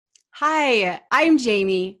Hi, I'm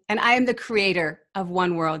Jamie, and I am the creator of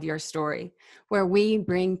One World, Your Story, where we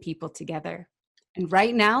bring people together. And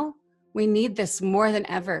right now, we need this more than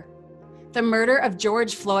ever. The murder of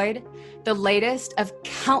George Floyd, the latest of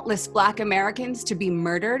countless Black Americans to be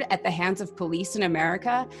murdered at the hands of police in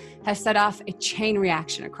America, has set off a chain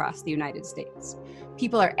reaction across the United States.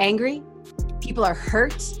 People are angry, people are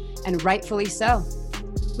hurt, and rightfully so.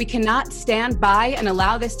 We cannot stand by and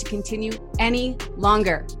allow this to continue any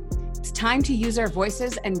longer. It's time to use our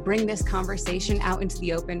voices and bring this conversation out into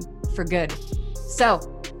the open for good. So,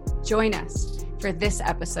 join us for this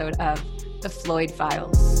episode of The Floyd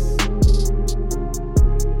Files.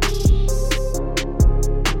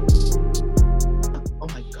 Oh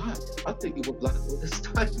my God, I thought you were Black all this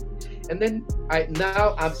time. And then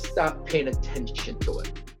I've stopped paying attention to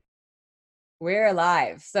it. We're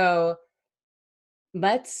live. So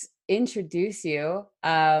let's introduce you.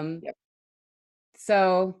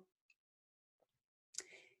 So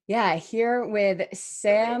yeah, here with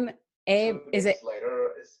Sam Is it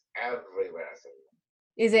everywhere?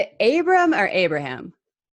 Is it Abram or Abraham?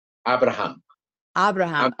 Abraham.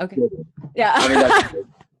 Okay. Yeah. I mean,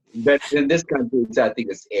 but in this country, I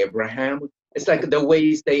think it's Abraham. It's like the way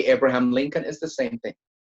you say Abraham Lincoln is the same thing.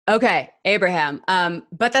 Okay, Abraham.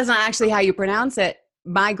 But that's not actually how you pronounce it.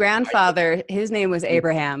 My grandfather, his name was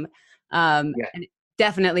Abraham. And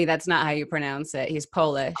definitely that's not how you pronounce it. He's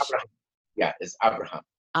Polish. Abraham. Yeah, it's Abraham.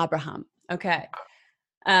 Abraham. Okay.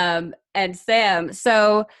 And Sam,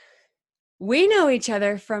 so we know each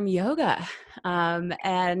other from yoga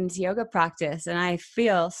and yoga practice. And I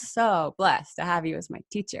feel so blessed to have you as my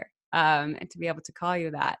teacher and to be able to call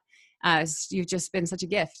you that. You've just been such a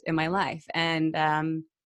gift in my life. And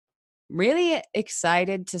really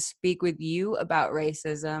excited to speak with you about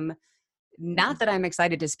racism. Not that I'm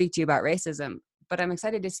excited to speak to you about racism, but I'm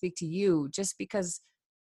excited to speak to you just because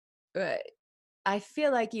I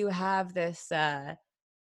feel like you have this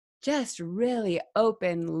just really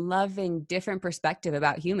open, loving, different perspective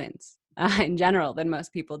about humans in general than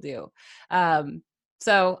most people do.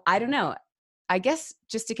 So I don't know. I guess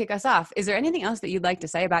just to kick us off, is there anything else that you'd like to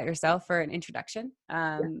say about yourself for an introduction?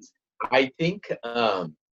 Yes. I think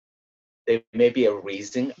there may be a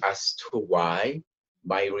reason as to why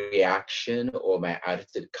my reaction or my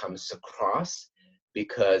attitude comes across,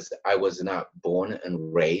 because I was not born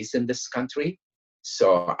and raised in this country.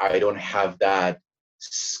 So I don't have that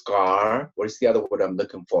scar. What is the other word I'm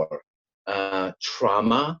looking for?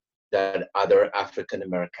 Trauma that other African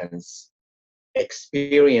Americans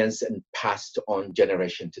experience and passed on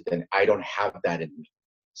generation to them. I don't have that in me.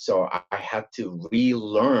 So I had to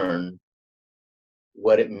relearn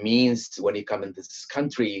what it means when you come into this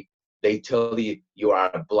country. They tell you you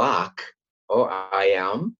are Black. Oh, I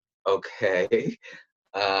am. Okay.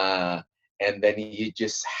 And then you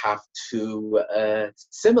just have to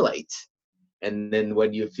assimilate. And then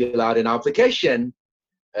when you fill out an application,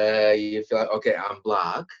 you feel like, okay, I'm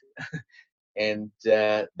Black. And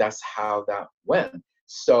that's how that went.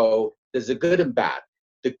 So there's a good and bad.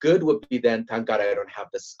 The good would be then, thank God I don't have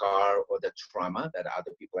the scar or the trauma that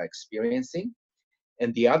other people are experiencing.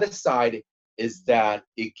 And the other side is that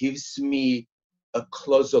it gives me a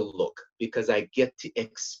closer look because I get to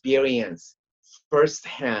experience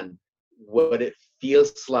firsthand what it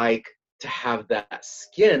feels like to have that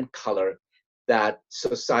skin color that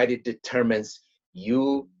society determines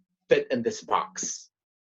you fit in this box.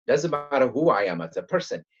 Doesn't matter who I am as a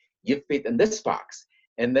person, you fit in this box.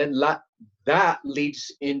 And then that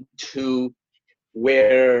leads into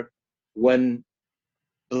where when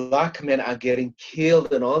Black men are getting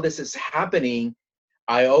killed and all this is happening,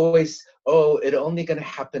 I always, it's only going to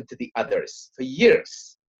happen to the others for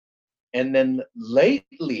years. And then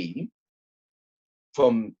lately,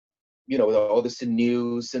 from all this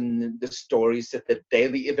news and the stories at the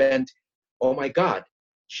daily event, oh my God,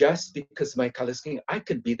 just because my color skin, I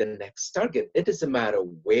could be the next target. It doesn't matter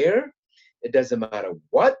where, it doesn't matter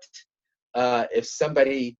what. If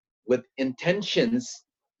somebody with intentions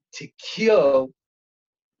to kill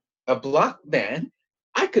a Black man,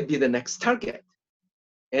 I could be the next target.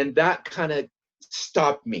 And that kind of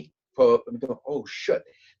stopped me for, oh shit.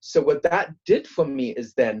 So what that did for me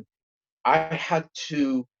is then I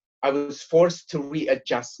was forced to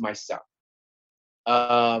readjust myself.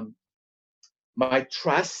 My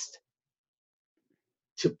trust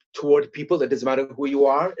toward people, it doesn't matter who you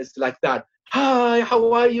are, it's like that. Hi,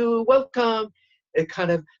 how are you? Welcome. It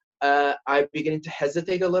kind of, I'm beginning to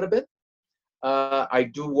hesitate a little bit. I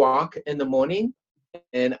do walk in the morning,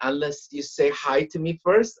 and unless you say hi to me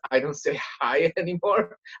first, I don't say hi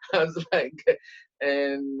anymore. I was like,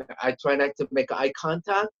 and I try not to make eye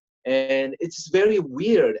contact. And it's very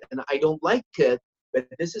weird, and I don't like it, but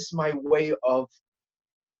this is my way of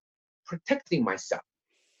protecting myself.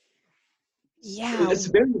 Yeah. It's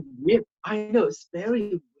very weird. I know, it's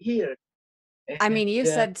very weird. I mean, you And,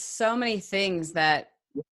 said so many things that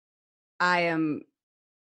I am,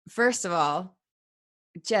 first of all,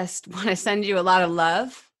 just want to send you a lot of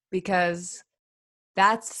love, because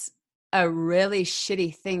that's a really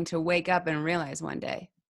shitty thing to wake up and realize one day.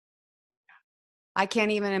 I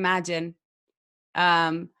can't even imagine.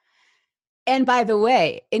 Um, and by the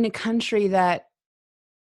way, in a country that,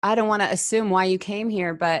 I don't want to assume why you came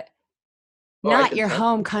here, but oh, I not can your tell.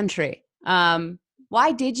 home country.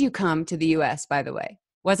 Why did you come to the US, by the way?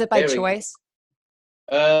 Was it by Very. choice?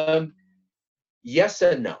 Um, yes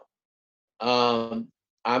and no.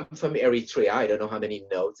 I'm from Eritrea. I don't know how many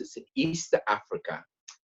know. It's in East Africa.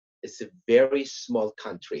 It's a very small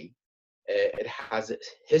country. It has a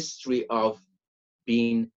history of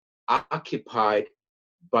being occupied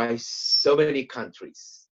by so many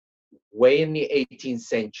countries. Way in the 18th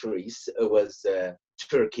centuries, it was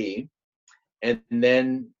Turkey, and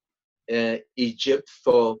then Egypt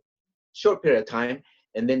for a short period of time,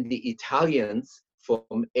 and then the Italians from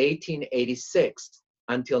 1886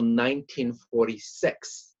 until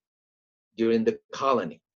 1946 during the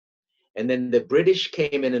colony. And then the British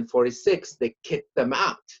came in 46, they kicked them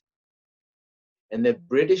out. And the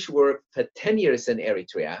British were for 10 years in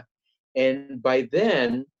Eritrea. And by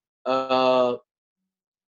then,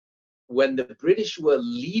 when the British were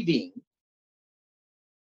leaving,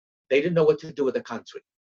 they didn't know what to do with the country.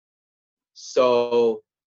 So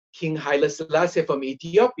King Haile Selassie from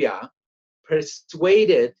Ethiopia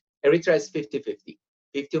persuaded, Eritrea is 50-50,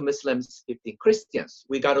 50 Muslims, 50 Christians.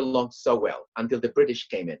 We got along so well until the British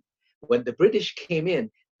came in. When the British came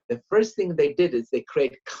in, the first thing they did is they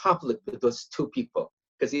created conflict with those two people,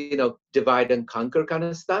 because, you know, divide and conquer kind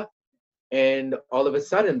of stuff. And all of a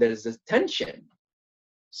sudden there's this tension.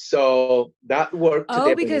 So that worked to Oh,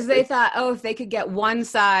 their because they benefit. thought, oh, if they could get one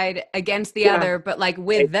side against the Yeah, other, but like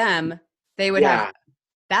with them, they would have, yeah.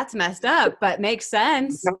 that's messed up, but makes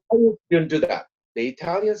sense. Italians didn't do that. The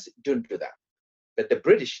Italians didn't do that, but the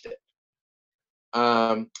British did.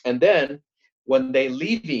 And then when they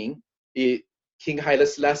leaving, King Haile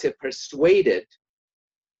Selassie persuaded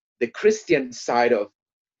the Christian side of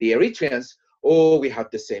the Eritreans, oh, we have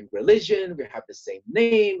the same religion, we have the same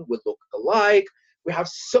name, we look alike, we have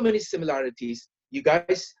so many similarities. You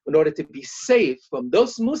guys, in order to be safe from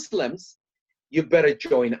those Muslims, you better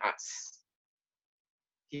join us.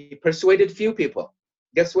 He persuaded few people.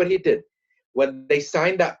 Guess what he did? When they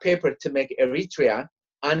signed that paper to make Eritrea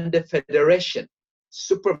under federation,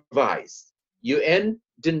 supervised, UN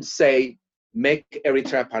didn't say make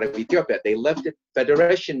Eritrea part of Ethiopia. They left it.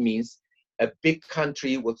 Federation means a big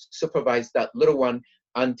country will supervise that little one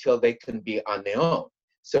until they can be on their own.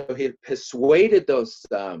 So he persuaded those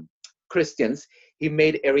Christians. He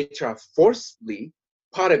made Eritrea forcibly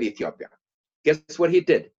part of Ethiopia. Guess what he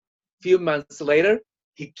did? A few months later,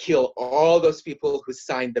 he killed all those people who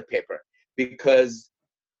signed the paper, because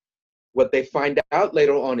what they find out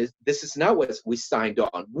later on is this is not what we signed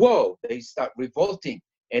on. Whoa, they start revolting,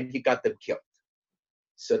 and he got them killed.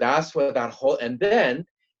 So that's where that whole, and then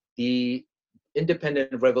the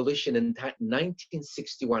independent revolution in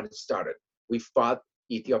 1961 started. We fought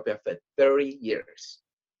Ethiopia for 30 years.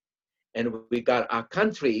 And we got our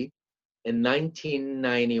country in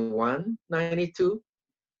 1991, 92.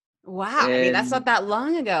 Wow. I mean, that's not And that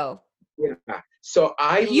long ago. yeah, so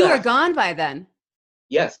I You were left. gone by then.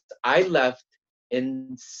 Yes, I left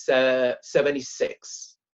in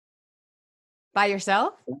 76. By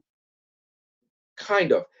yourself?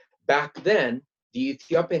 Kind of. Back then, the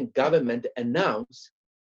Ethiopian government announced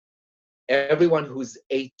everyone who's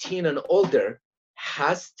 18 and older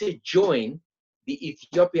has to join the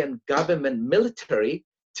Ethiopian government military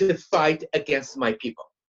to fight against my people.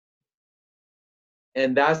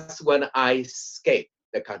 And that's when I escaped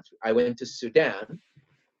the country. I went to Sudan.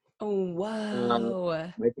 Oh,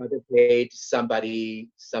 whoa. My father paid somebody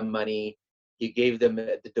some money. He gave them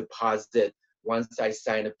the deposit. Once I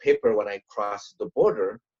signed a paper when I crossed the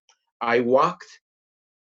border, I walked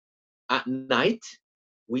at night.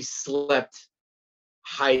 We slept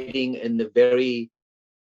hiding in the very,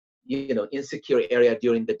 insecure area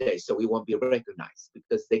during the day, so we won't be recognized,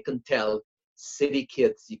 because they can tell city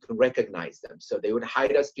kids, you can recognize them. So they would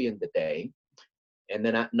hide us during the day, and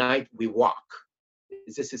then at night we walk.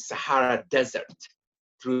 This is Sahara Desert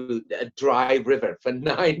through a dry river for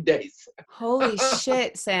 9 days. Holy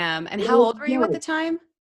shit, Sam. And how old were you at the time?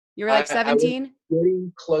 You were like I was 17?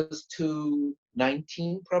 getting close to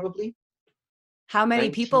 19, probably. How many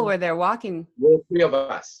people 19. were there walking? There were 3 of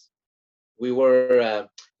us. we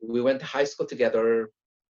went to high school together,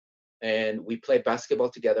 and we played basketball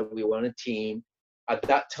together. We were on a team. At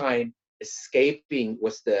that time, escaping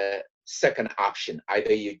was the second option.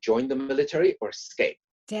 Either you join the military or escape.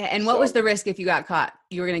 And what was the risk if you got caught?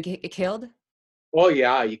 You were going to get killed? Oh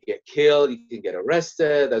yeah, you get killed, you can get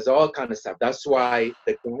arrested. There's all kind of stuff. That's why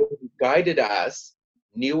the guy who guided us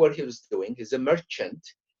knew what he was doing. He's a merchant.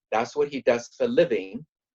 That's what he does for a living.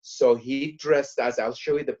 So he dressed us. I'll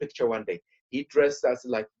show you the picture one day. He dressed us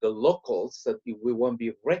like the locals, so that we won't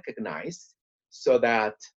be recognized, so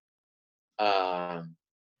that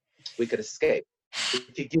we could escape.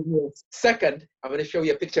 If you give me a second, I'm going to show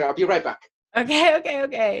you a picture. I'll be right back.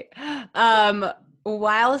 Okay.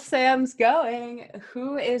 While Sam's going,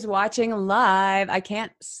 who is watching live? I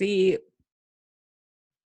can't see.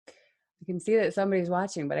 I can see that somebody's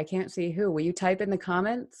watching, but I can't see who. Will you type in the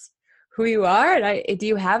comments who you are? And do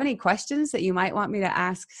you have any questions that you might want me to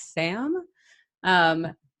ask Sam?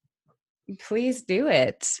 Please do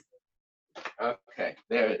it. Okay,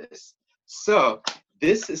 there it is. So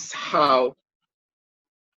this is how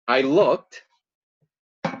I looked.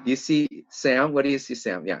 You see Sam? What do you see,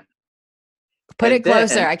 Sam? Yeah. Put it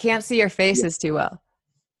closer. I can't see your faces too well.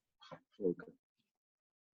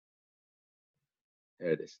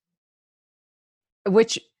 There it is.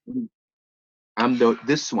 Which? I'm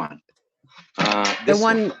this one. The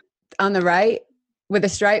one on the right with the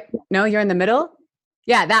stripe? No, you're in the middle?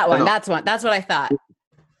 Yeah, that one. No. That's one. That's what I thought.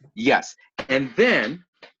 Yes. And then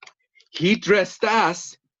he dressed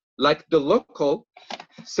us like the local,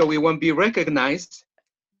 so we won't be recognized.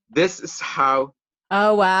 This is how.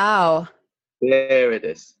 Oh, wow. There it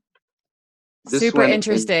is. This super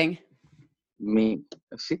interesting. Me.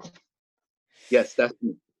 See? Yes, that's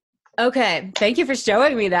me. Okay. Thank you for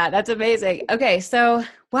showing me that. That's amazing. Okay. So,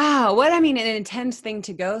 wow. What, I mean, an intense thing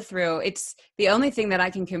to go through. It's the only thing that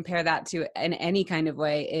I can compare that to in any kind of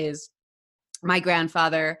way is my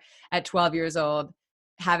grandfather at 12 years old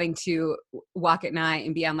having to walk at night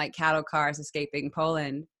and be on like cattle cars escaping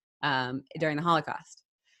Poland during the Holocaust.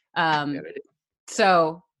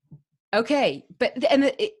 So, okay. But,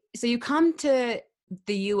 so you come to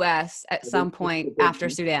the U.S. at some point after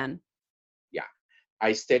Sudan. Yeah.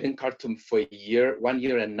 I stayed in Khartoum for 1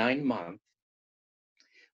 year and 9 months.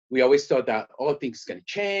 We always thought that, things are going to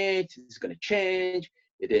change. It's going to change.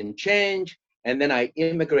 It didn't change. And then I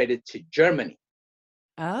immigrated to Germany.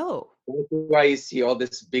 Oh. That's why you see all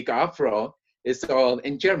this big afro. It's all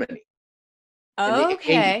in Germany.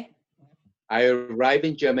 Okay. I arrived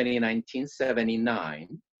in Germany in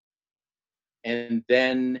 1979. And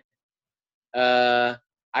then I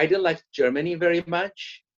didn't like Germany very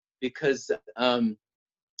much because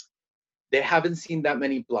they haven't seen that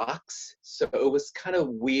many blacks. So it was kind of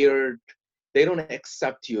weird. They don't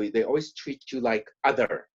accept you. They always treat you like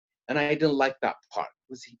other. And I didn't like that part.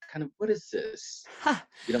 Was he kind of, what is this?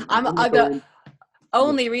 You know, the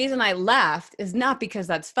only reason I laughed is not because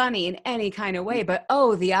that's funny in any kind of way, but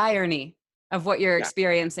the irony of what you're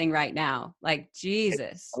experiencing right now. Like,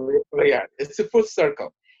 Jesus. Yeah, it's a full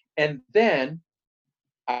circle. And then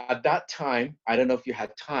at that time, I don't know if you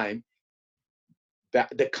had time,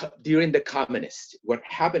 during the communists, what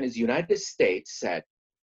happened is United States said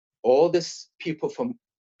all these people from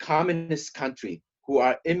communist country who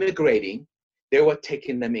are immigrating, they were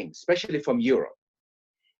taking them in, especially from Europe.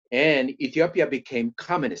 And Ethiopia became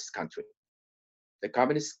communist country. The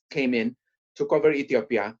communists came in, took over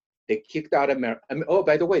Ethiopia. They kicked out America. Oh,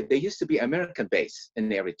 by the way, there used to be American base in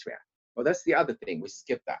Eritrea. Well, that's the other thing. We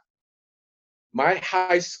skipped that. My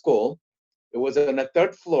high school, it was on the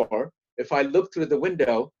 3rd floor. If I look through the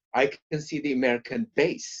window, I can see the American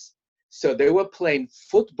base. So they were playing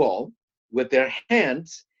football with their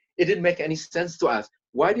hands. It didn't make any sense to us.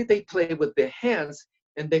 Why did they play with their hands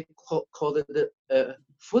and they called it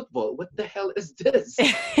football? What the hell is this?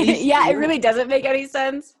 Yeah, it really doesn't make any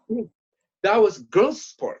sense. That was girls'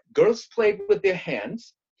 sport. Girls played with their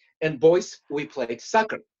hands, and boys, we played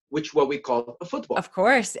soccer, which what we call a football. Of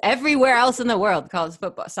course, everywhere else in the world calls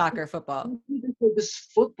soccer football. This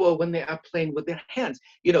football when they are playing with their hands,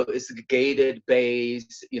 it's a gated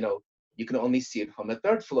base. You can only see it from the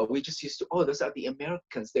 3rd floor. We just used to, those are the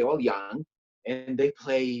Americans. They're all young, and they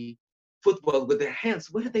play football with their hands.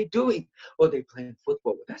 What are they doing? They're playing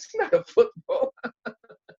football. That's not a football.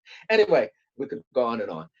 Anyway, we could go on and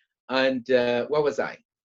on. And what was I?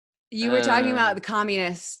 You were talking about the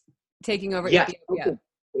communists taking over Ethiopia. Okay.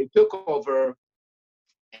 They took over,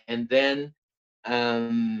 and then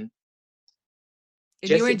you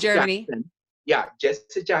were in Germany.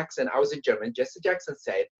 Jesse Jackson. I was in Germany. Jesse Jackson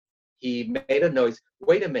said, he made a noise.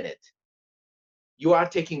 Wait a minute. You are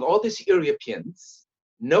taking all these Europeans.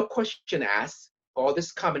 no question asked, all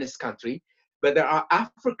this communist country, but there are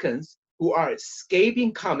Africans who are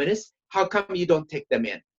escaping communists. How come you don't take them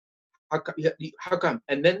in? How come?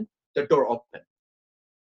 And then the door opened.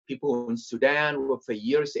 People in Sudan who for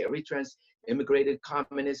years, Eritreans, immigrated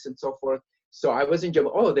communists and so forth. So I was in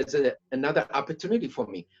Germany. Oh, there's another opportunity for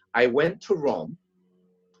me. I went to Rome.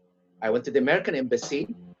 I went to the American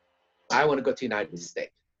embassy. I want to go to the United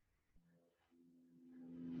States.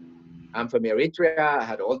 I'm from Eritrea. I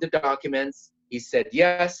had all the documents. He said,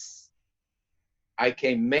 yes. I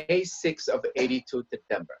came May 6th of 82 to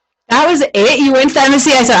Denver. That was it? You went to the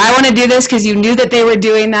embassy. I said, I want to do this because you knew that they were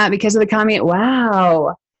doing that because of the communist.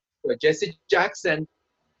 Wow. So Jesse Jackson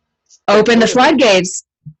Open the floodgates.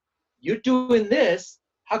 You're doing this.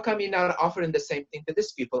 How come you're not offering the same thing to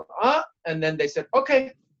these people? And then they said,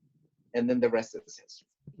 okay. And then the rest is history.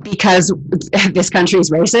 Because this country is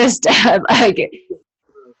racist.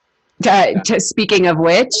 Speaking of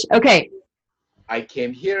which, okay. I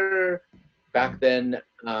came here back then.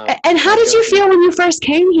 And how did you feel when you first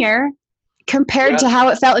came here compared to how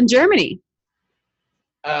it felt in Germany?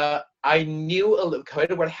 I knew a little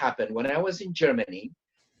bit what happened. When I was in Germany,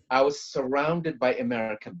 I was surrounded by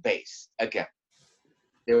American base again.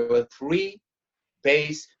 There were 3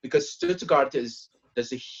 bases because Stuttgart there's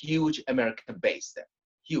a huge American base there,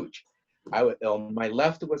 huge. On my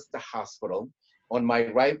left was the hospital. On my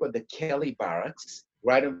right were the Kelly barracks.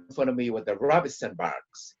 Right in front of me was the Robinson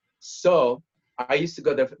barracks. So I used to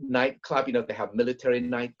go to the nightclub. You know, they have military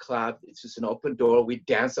nightclub. It's just an open door. We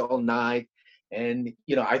dance all night. And,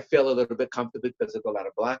 you know, I feel a little bit comfortable because there's a lot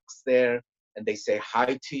of blacks there. And they say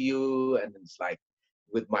hi to you. And it's like,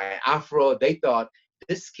 with my afro, they thought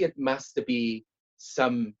this kid must be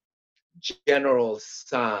some general's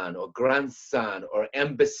son or grandson or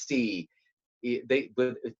embassy.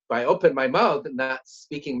 But if I open my mouth, not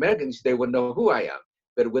speaking American, they would know who I am.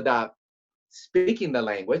 But without speaking the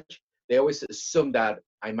language, they always assume that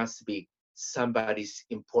I must be somebody's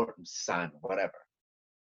important son, whatever.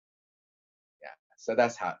 Yeah, so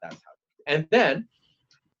that's how. And then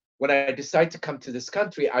when I decided to come to this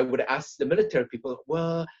country, I would ask the military people,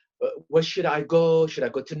 well, where should I go? Should I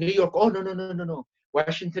go to New York? Oh, no.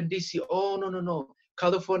 Washington, D.C. Oh, no.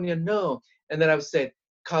 California, no. And then I would say,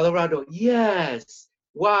 Colorado, yes.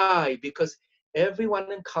 Why? Because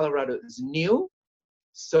everyone in Colorado is new,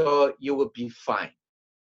 so you will be fine.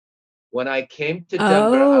 When I came to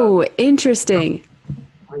Denver, interesting.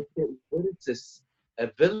 I said, what is this?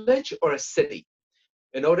 A village or a city?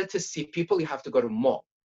 In order to see people, you have to go to mall.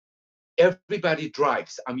 Everybody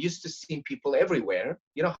drives. I'm used to seeing people everywhere.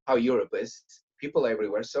 You know how Europe is, people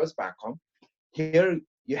everywhere. So it's back home. Here,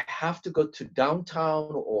 you have to go to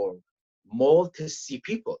downtown or mall to see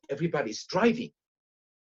people. Everybody's driving.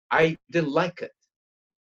 I didn't like it.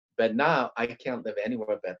 But now I can't live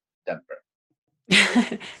anywhere but Denver.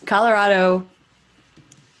 Colorado.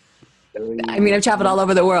 I mean, I've traveled all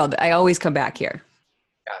over the world. I always come back here.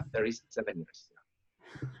 Yeah, 37 years.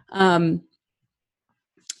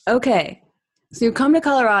 Okay. So you come to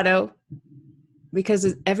Colorado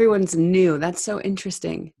because everyone's new. That's so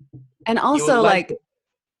interesting. And also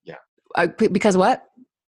because what?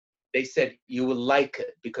 They said you will like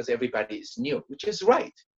it because everybody is new, which is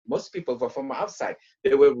right. Most people were from outside.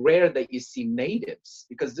 They were rare that you see natives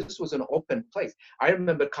because this was an open place. I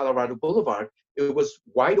remember Colorado Boulevard. It was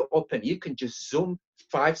wide open. You can just zoom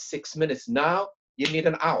 5-6 minutes. Now you need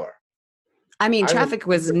an hour. I mean, traffic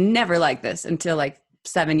was never like this until like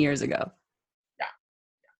 7 years ago.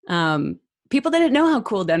 Yeah. People didn't know how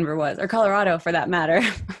cool Denver was, or Colorado for that matter.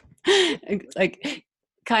 Like,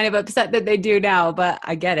 kind of upset that they do now, but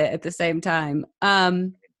I get it at the same time.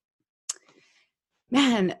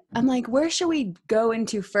 Man, I'm like, where should we go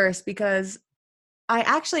into first? Because I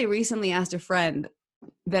actually recently asked a friend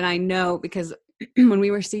that I know, because when we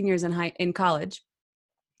were seniors in college,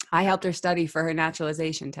 I helped her study for her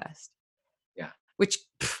naturalization test. Yeah. Which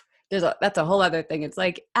that's a whole other thing. It's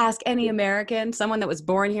like, ask any American, someone that was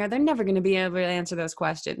born here, they're never going to be able to answer those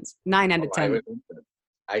questions. 9 out of 10.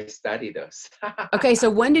 I studied those. Okay, so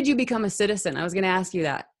when did you become a citizen? I was going to ask you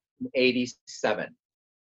that. 87.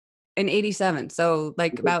 In 87, so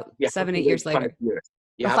like about 7-8 years later. 5 years.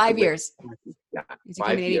 5 years. Yeah, you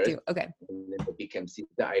came in 82. Years. Okay. And then it became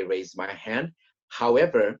citizen. I raised my hand.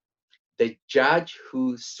 However, the judge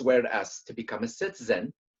who swore us to become a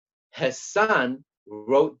citizen, his son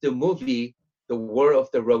wrote the movie The War of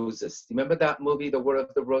the Roses. Remember that movie, The War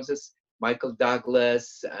of the Roses? Michael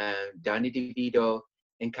Douglas and Danny DeVito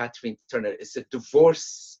and Kathleen Turner. It's a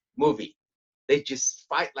divorce movie. They just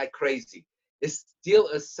fight like crazy. It still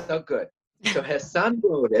is so good. So her son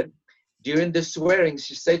wrote it. During the swearing,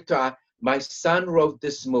 she said to her, My son wrote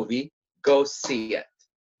this movie. Go see it.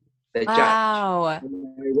 The Judge. Wow.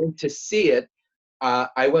 When I went to see it,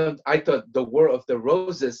 I thought The War of the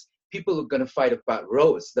Roses, people are going to fight about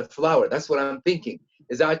Rose, the flower. That's what I'm thinking.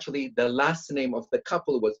 Is actually the last name of the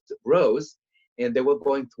couple was Rose, and they were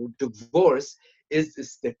going through divorce. Is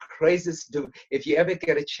this the craziest? If you ever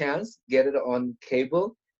get a chance, get it on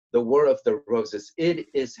cable. The War of the Roses. It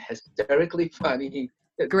is hysterically funny.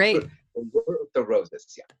 Great. The War of the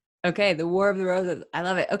Roses. Yeah. Okay, The War of the Roses. I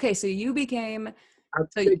love it. Okay, so you became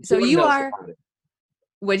so bet so Joan you knows are about it.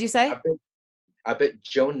 what'd you say? I bet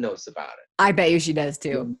Joan knows about it. I bet you she does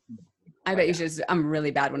too. I Oh, bet you yeah. should. I'm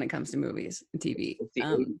really bad when it comes to movies and TV. It's the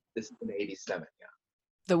 80s. This is in '87. Yeah.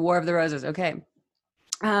 The War of the Roses. Okay.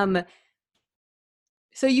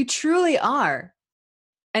 So you truly are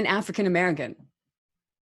an African American.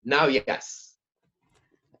 Now, yes.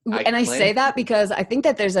 And I say that because I think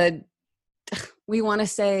that we want to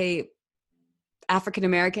say African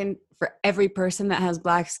American for every person that has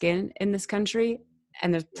black skin in this country.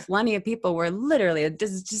 And there's plenty of people where literally it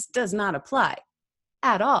just does not apply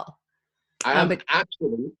at all. I am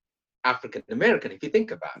actually African American, if you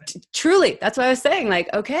think about it. Truly, that's what I was saying.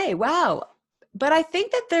 Like, okay, wow. But I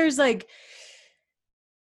think that there's like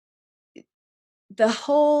the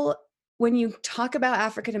whole, when you talk about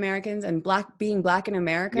African Americans and being black in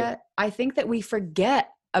America, yeah. I think that we forget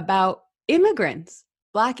about immigrants,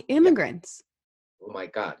 black immigrants. Yeah. Oh my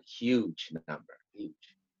God, huge number, huge.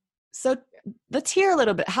 So let's hear a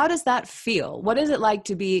little bit. How does that feel? What is it like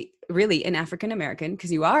to be really an African American?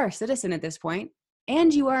 Because you are a citizen at this point,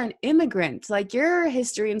 and you are an immigrant. Like, your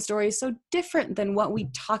history and story is so different than what we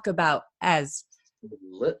talk about as.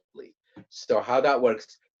 Absolutely. So how that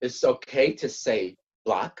works, it's okay to say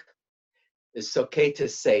black. It's okay to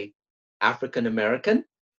say African American,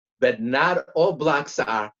 but not all blacks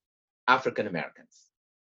are African Americans.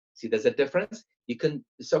 See, there's a difference.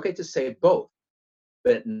 It's okay to say both,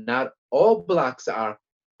 but not all blacks are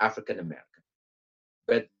African American.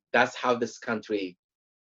 But that's how this country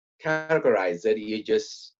categorizes it.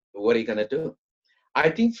 What are you gonna do? I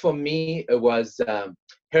think for me, it was,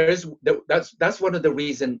 that's one of the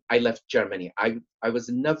reasons I left Germany. I was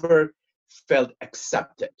never felt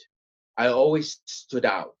accepted. I always stood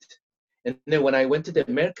out. And then when I went to the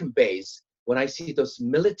American base, when I see those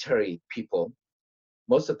military people,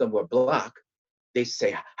 most of them were black, they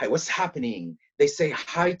say, "Hi, what's happening?" They say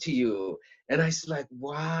hi to you. And I was like,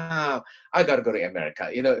 wow, I gotta go to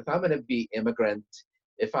America. You know, if I'm gonna be immigrant,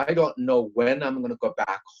 if I don't know when I'm gonna go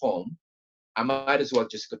back home, I might as well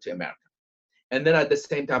just go to America. And then at the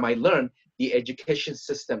same time, I learned the education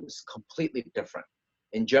system is completely different.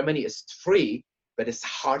 In Germany, it's free, but it's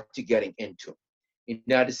hard to get into. In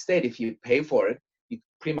the United States, if you pay for it, you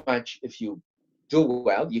pretty much, if you do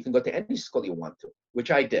well, you can go to any school you want to,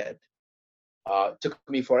 which I did. Took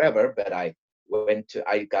me forever, but I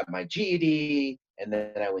got my GED, and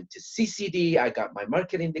then I went to CCD, I got my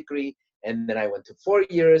marketing degree, and then I went to 4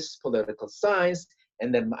 years political science,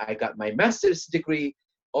 and then I got my master's degree.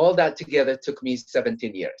 All that together took me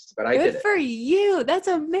 17 years, but I did it. Good for you. That's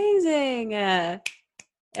amazing.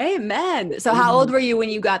 Amen. So how old were you when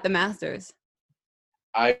you got the master's?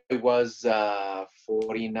 I was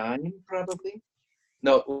 49, probably.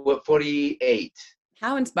 No, 48.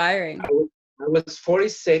 How inspiring. I was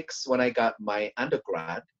 46 when I got my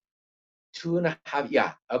undergrad. 2.5,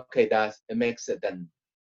 yeah, okay, it makes it then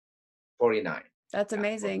 49. That's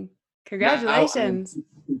amazing. Congratulations.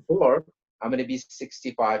 Now, I'm going to be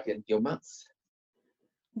 65 in a few months.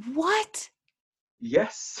 What?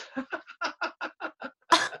 Yes. I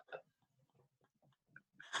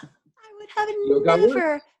would have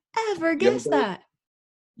never, ever guessed that.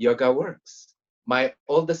 Yoga works. My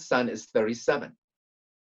oldest son is 37.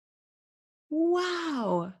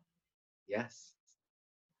 Wow. Yes.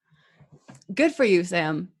 Good for you,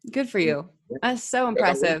 Sam. Good for you. That's so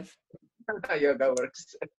impressive. Yoga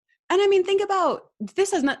works. And I mean, think about,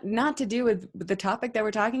 this has not to do with the topic that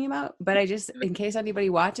we're talking about, but I just, in case anybody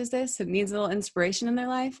watches this and needs a little inspiration in their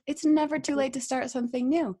life, it's never too late to start something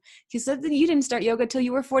new. You said that you didn't start yoga till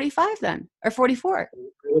you were 45 then, or 44.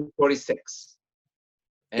 46.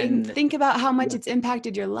 And think about how much it's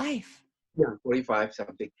impacted your life. Yeah, 45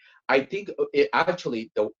 something. I think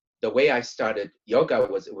actually the way I started yoga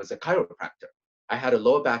was a chiropractor. I had a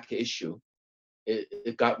lower back issue.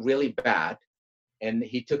 It got really bad. And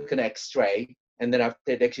he took an x-ray, and then after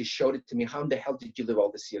they actually showed it to me, how in the hell did you live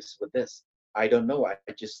all these years with this? I don't know, I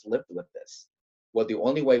just lived with this. Well, the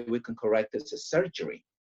only way we can correct this is surgery.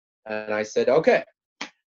 And I said, okay.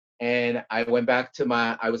 And I went back to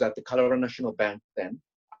I was at the Colorado National Bank then.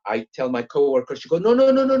 I tell my coworker, she goes,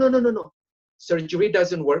 no. Surgery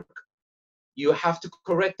doesn't work. You have to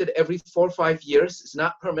correct it every 4 or 5 years. It's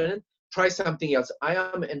not permanent. Try something else. I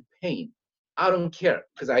am in pain. I don't care,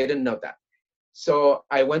 because I didn't know that. So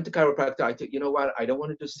I went to chiropractor. I thought, you know what? I don't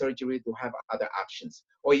want to do surgery to have other options.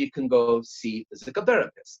 Or you can go see a physical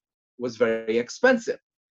therapist. It was very expensive.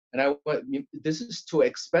 And I went, this is too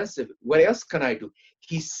expensive. What else can I do?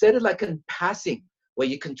 He said it like in passing, where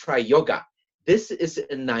you can try yoga. This is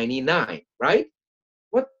in 99, right?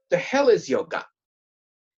 What the hell is yoga?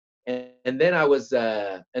 And then I was,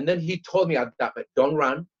 and then he told me at that, don't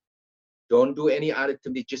run, don't do any other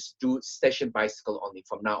activity, just do station bicycle only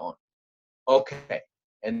from now on. Okay.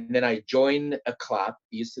 And then I joined a club.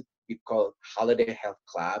 It used to be called Holiday Health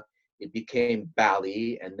Club. It became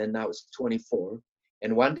Bali, and then I was 24.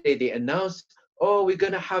 And one day they announced, oh, we're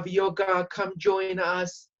going to have yoga. Come join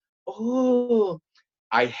us. Oh,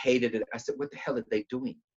 I hated it. I said, what the hell are they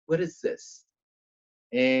doing? What is this?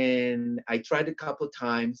 And I tried a couple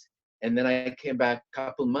times, and then I came back a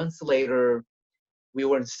couple months later. We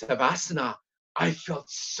were in Savasana. I felt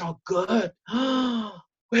so good.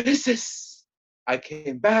 What is this? I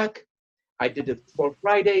came back. I did it for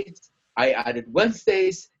Fridays. I added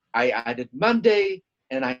Wednesdays. I added Monday.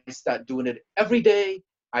 And I started doing it every day.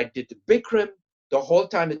 I did the Bikram. The whole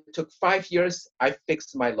time, it took 5 years. I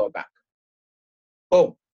fixed my low back.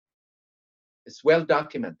 Boom. It's well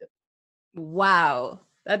documented. Wow.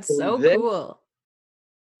 That's From so then cool.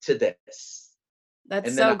 to this. That's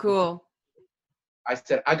And so then cool. I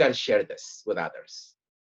said, I got to share this with others.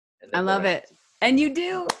 And I then the love rest. it. And you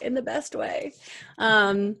do in the best way.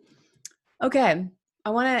 Okay. I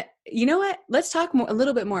want to, you know what? Let's talk a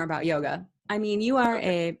little bit more about yoga. I mean, you are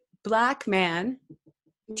a Black man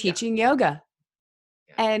teaching yoga.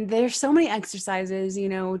 Yeah. And there's so many exercises, you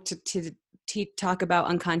know, to talk about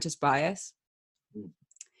unconscious bias. Mm.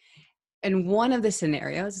 And one of the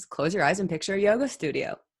scenarios is close your eyes and picture a yoga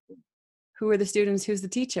studio. Who are the students? Who's the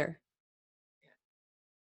teacher?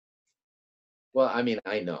 Well, I mean,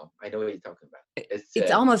 I know what you're talking about.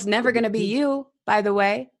 It's almost never going to be you, by the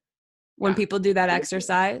way, when people do that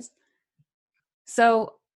exercise.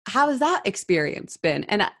 So how has that experience been?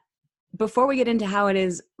 And before we get into how it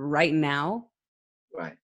is right now,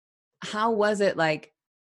 right? How was it like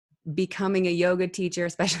becoming a yoga teacher,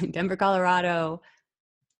 especially in Denver, Colorado,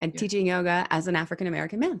 and teaching yoga as an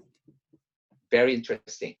African-American man? Very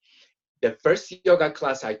interesting. The first yoga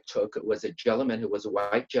class I took was a gentleman who was a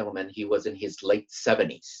white gentleman. He was in his late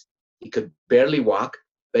 70s. He could barely walk,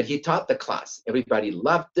 but he taught the class. Everybody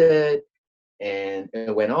loved it, and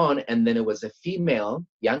it went on. And then it was a female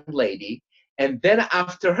young lady. And then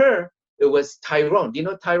after her, it was Tyrone. Do you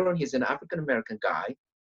know Tyrone? He's an African-American guy,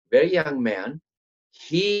 very young man.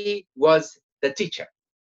 He was the teacher.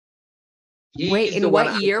 Wait, in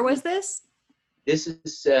what year was this? This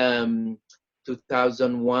is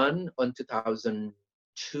 2001 on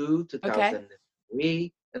 2002,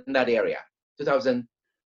 2003, in that area.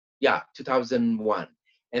 2001.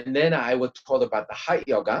 And then I was told about the hot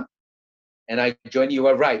yoga, and I joined. You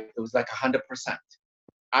were right. It was like 100%.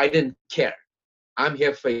 I didn't care. I'm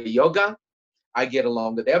here for yoga. I get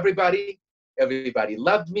along with everybody. Everybody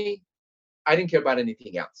loved me. I didn't care about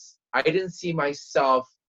anything else. I didn't see myself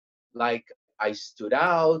like I stood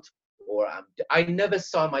out, or I never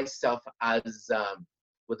saw myself as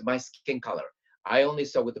with my skin color. I only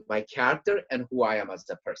saw with my character and who I am as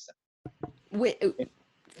a person. Wait, and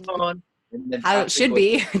then how Patrick it should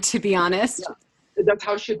be, to be honest. Yeah, that's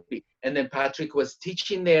how it should be. And then Patrick was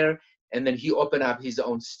teaching there, and then he opened up his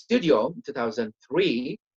own studio in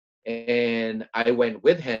 2003, and I went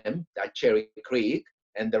with him at Cherry Creek,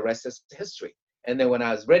 and the rest is history. And then when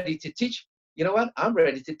I was ready to teach, you know what? I'm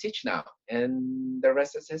ready to teach now, and the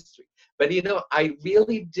rest is history. But you know, I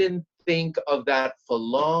really didn't think of that for a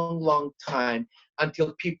long, long time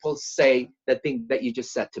until people say the thing that you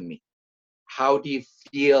just said to me. How do you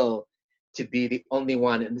feel to be the only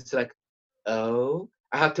one? And it's like, oh,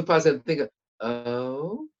 I have to pause and think,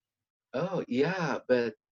 oh, yeah,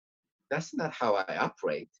 but that's not how I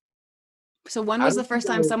operate. So when was the first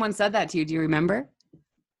time someone said that to you? Do you remember?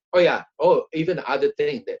 Oh, yeah. Oh, even other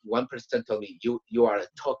thing that one person told me, you are a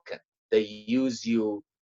token. They use you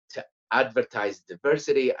to advertise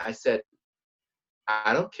diversity. I said,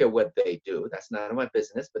 I don't care what they do. That's none of my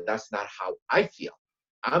business, but that's not how I feel.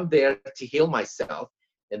 I'm there to heal myself.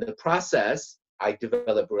 In the process, I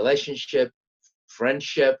develop relationship,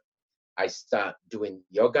 friendship. I start doing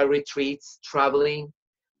yoga retreats, traveling.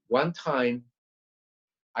 One time,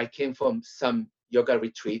 I came from some yoga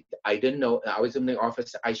retreat. I didn't know. I was in the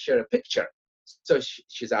office. I shared a picture. So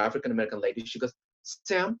she's an African-American lady. She goes,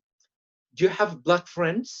 Sam, do you have Black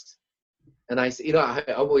friends? And I said, you know, I'm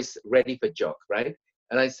always ready for joke, right?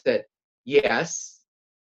 And I said, yes,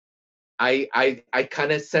 I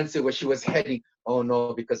kind of sensed it where she was heading. Oh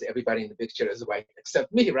no, because everybody in the picture is white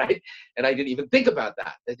except me, right? And I didn't even think about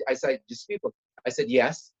that. I said, just people. I said,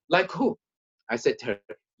 yes. Like who? I said to her,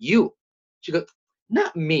 you. She goes,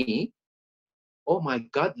 not me. Oh my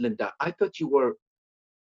God, Linda, I thought you were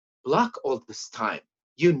black all this time.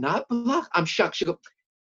 You not black? I'm shocked.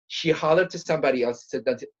 She hollered to somebody else, said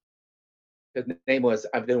that his name was,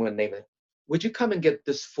 I didn't want to name it. Would you come and get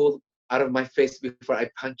this fool out of my face before I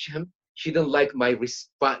punch him? She didn't like my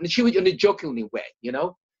response. She was in a jokingly way, you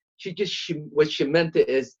know? What she meant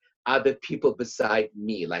is other people beside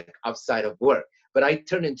me, like outside of work. But I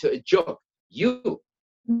turned into a joke. You,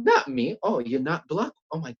 not me. Oh, you're not black.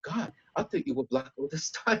 Oh my God, I thought you were black all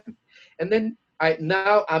this time. And then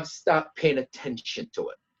I've stopped paying attention to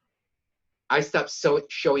it. I stopped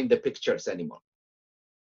showing the pictures anymore.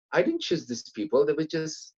 I didn't choose these people. They were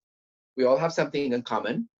just, we all have something in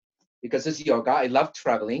common because it's yoga. I love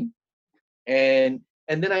traveling. And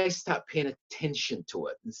then I stopped paying attention to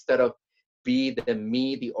it. Instead of be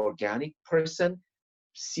the organic person,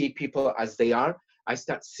 see people as they are, I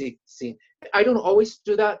start seeing. I don't always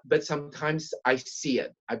do that, but sometimes I see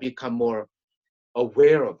it. I become more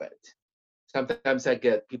aware of it. Sometimes I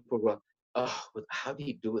get people wrong. Oh, how do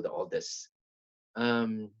you do with all this?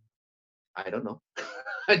 I don't know.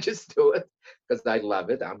 I just do it because I love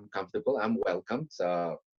it. I'm comfortable. I'm welcome.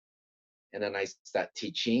 So, and then I start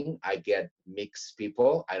teaching. I get mixed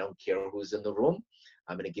people. I don't care who's in the room.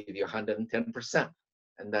 I'm going to give you 110%,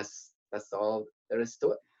 and that's all there is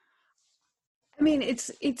to it. I mean,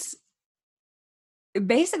 it's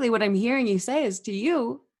basically what I'm hearing you say is, to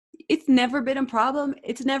you, it's never been a problem.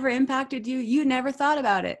 It's never impacted you. You never thought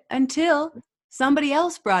about it until somebody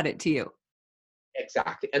else brought it to you.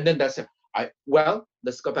 Exactly. And then that's it. Well,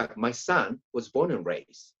 let's go back. My son was born and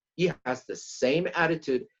raised. He has the same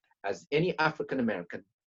attitude as any African American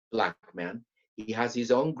black man. He has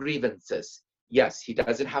his own grievances. Yes, he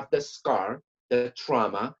doesn't have the scar, the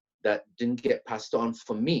trauma that didn't get passed on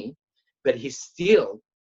from me, but he still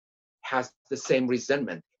has the same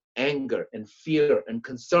resentment, anger, and fear and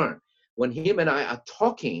concern. When him and I are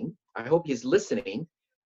talking, I hope he's listening.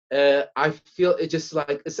 I feel it's just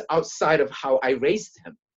like it's outside of how I raised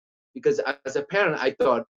him. Because as a parent, I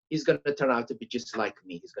thought he's going to turn out to be just like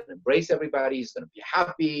me. He's going to embrace everybody. He's going to be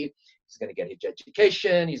happy. He's going to get his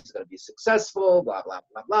education. He's going to be successful, blah, blah,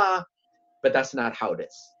 blah, blah. But that's not how it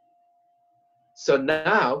is. So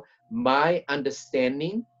now my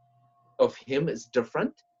understanding of him is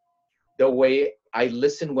different. The way I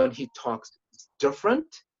listen when he talks is different.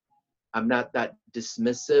 I'm not that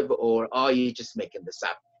dismissive or, oh, you're just making this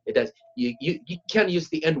up. It does. You can't use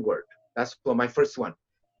the N word. That's for my first one.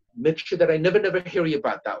 Make sure that I never hear you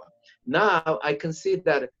about that one. Now I can see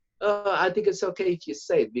that I think it's okay if you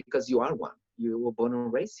say it because you are one. You were born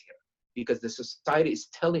and raised here. Because the society is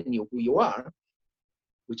telling you who you are,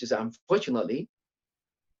 which is unfortunately,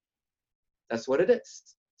 that's what it is.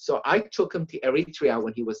 So I took him to Eritrea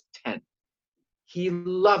when he was 10. He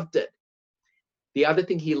loved it. The other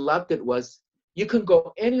thing he loved it was you can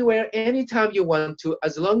go anywhere, anytime you want to,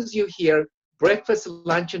 as long as you're here, breakfast,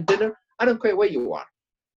 lunch, and dinner. I don't care where you are.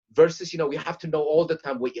 Versus, we have to know all the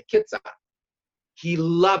time where your kids are. He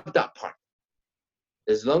loved that part.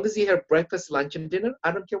 As long as you have breakfast, lunch, and dinner,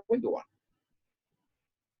 I don't care where you are.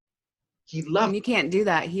 He loved. And you can't do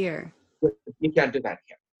that here. You can't do that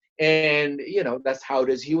here. And, that's how it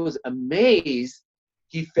is. He was amazed.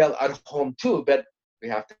 He felt at home too, but we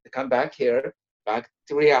have to come back here, back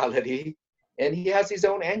to reality. And he has his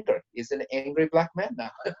own anger. He's an angry black man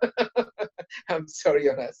now. I'm sorry,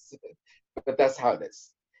 Jonas, but that's how it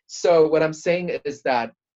is. So what I'm saying is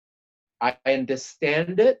that I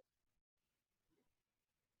understand it.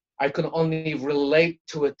 I can only relate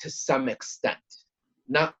to it to some extent,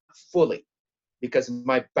 not fully, because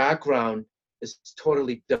my background is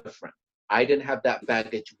totally different. I didn't have that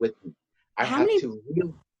baggage with me. I had to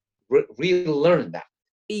relearn that.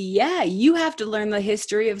 Yeah, you have to learn the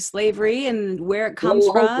history of slavery and where it comes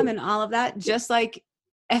from and all of that, just like,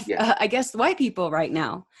 I guess, white people right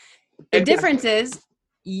now. The difference is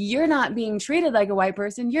you're not being treated like a white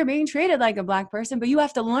person. You're being treated like a black person, but you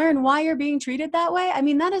have to learn why you're being treated that way. I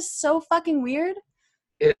mean, that is so fucking weird.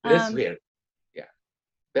 It is weird. Yeah.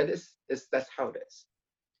 But that's how it is.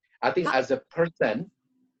 I think as a person,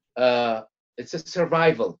 it's a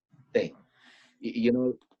survival thing.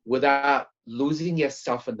 Without losing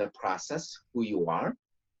yourself in the process, who you are,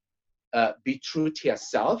 be true to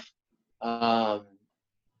yourself.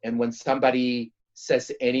 And when somebody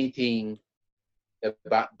says anything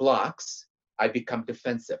about blocks, I become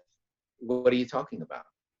defensive. What are you talking about?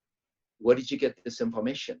 Where did you get this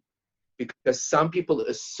information? because some people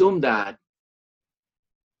assume that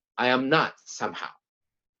I am not somehow.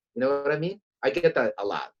 You know what I mean? I get that a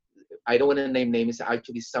lot. I don't want to name names.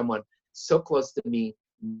 Actually, someone so close to me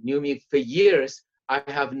knew me for years. I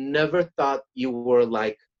have never thought you were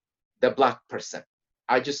like the Black person.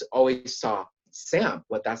 I just always saw Sam.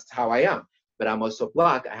 Well, that's how I am. But I'm also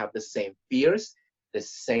Black. I have the same fears, the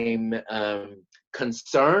same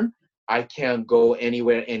concern. I can't go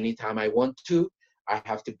anywhere anytime I want to. I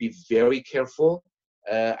have to be very careful.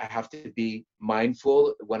 I have to be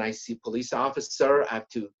mindful when I see police officer. I have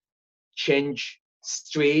to change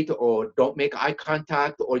street or don't make eye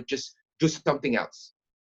contact or just do something else.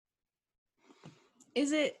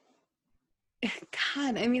 Is it,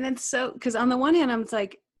 God, I mean, that's so, because on the one hand, I'm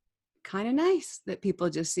like, kind of nice that people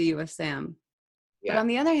just see you as Sam. Yeah. But on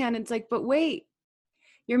the other hand, it's like, but wait,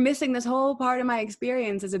 you're missing this whole part of my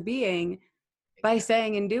experience as a being by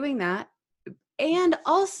saying and doing that. And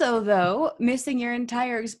also, though, missing your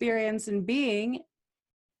entire experience in being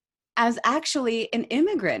as actually an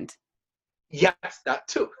immigrant. Yes, that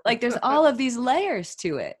too. Like there's all of these layers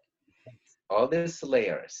to it. All these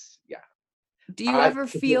layers. Yeah. Do you ever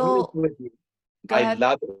feel, go ahead.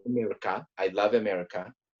 love America. I love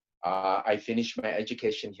America. I finished my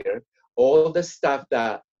education here. All the stuff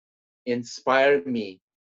that inspired me,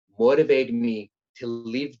 motivated me to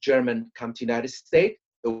leave Germany, come to United States,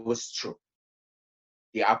 it was true.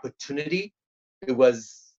 The opportunity, it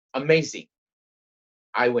was amazing.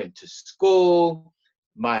 I went to school,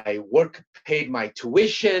 my work paid my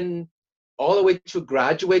tuition, all the way to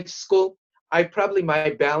graduate school.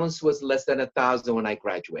 My balance was less than $1,000 when I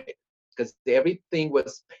graduated because everything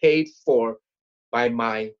was paid for by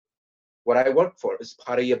what I worked for as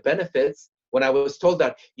part of your benefits. When I was told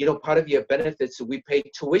that, part of your benefits, we pay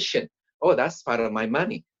tuition. Oh, that's part of my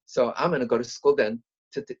money. So I'm going to go to school then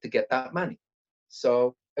to get that money.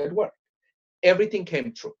 So it worked. Everything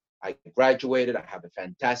came true. I graduated. I have a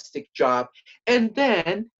fantastic job. And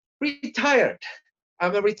then retired.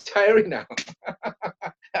 I'm a retiree now.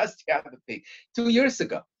 That's the other thing. 2 years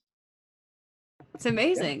ago. It's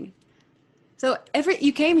amazing. Yeah. So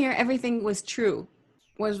you came here, everything was true.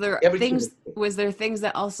 Was there things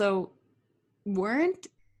that also weren't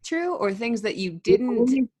true or things that you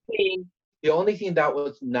didn't? The only thing that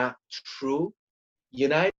was not true,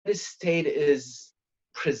 United States is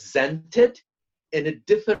presented in a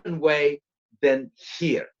different way than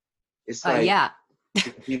here. It's like,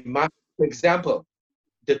 for example,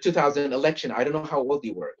 the 2000 election, I don't know how old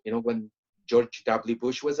you were, when George W.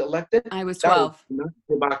 Bush was elected. I was 12. That was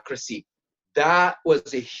not democracy. That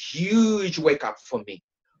was a huge wake up for me.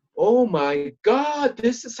 Oh my God,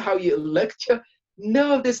 this is how you elect you?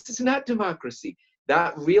 No, this is not democracy.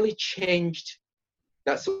 That really changed.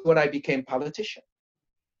 That's when I became politician.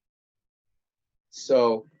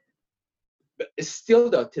 So, but still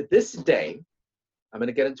though, to this day, I'm going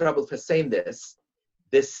to get in trouble for saying this,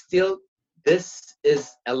 this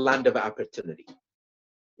is a land of opportunity.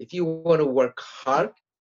 If you want to work hard,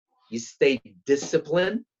 you stay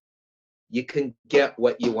disciplined, you can get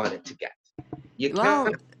what you wanted to get.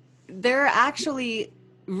 There actually,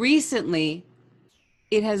 recently,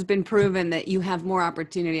 it has been proven that you have more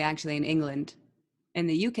opportunity actually in England and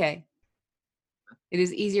the UK. It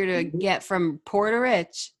is easier to get from poor to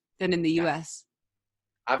rich than in the US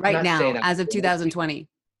right now, as of 2020.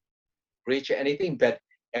 Reach anything, but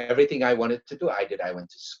everything I wanted to do, I did. I went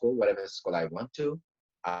to school, whatever school I want to.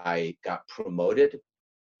 I got promoted.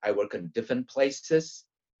 I work in different places.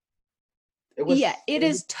 It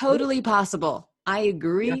is totally possible. I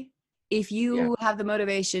agree. Yeah. If you have the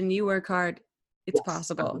motivation, you work hard, it's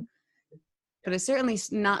possible. But it's certainly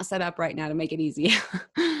not set up right now to make it easy.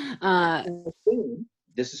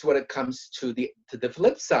 This is what it comes to the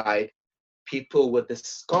flip side. People with the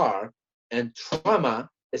scar and trauma,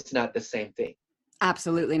 it's not the same thing.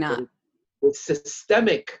 Absolutely not. With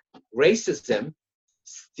systemic racism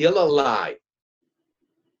still alive.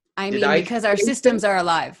 Because our systems are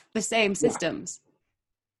alive, the same systems.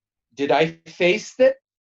 Did I face it?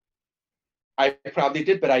 I probably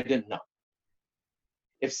did, but I didn't know.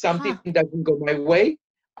 If something doesn't go my way,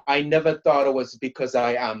 I never thought it was because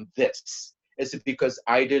I am this. It's because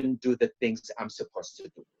I didn't do the things I'm supposed to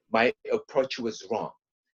do. My approach was wrong.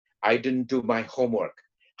 I didn't do my homework.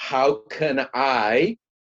 How can I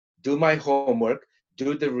do my homework,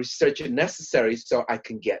 do the research necessary so I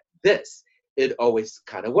can get this? It always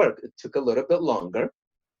kind of worked. It took a little bit longer.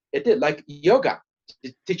 It did, like yoga.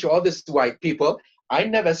 To teach all these white people, I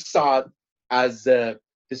never saw it as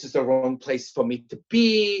this is the wrong place for me to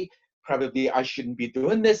be. Probably I shouldn't be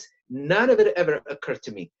doing this. None of it ever occurred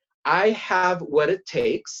to me. I have what it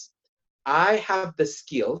takes. I have the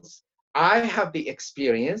skills. I have the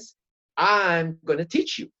experience. I'm going to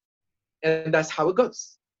teach you. And that's how it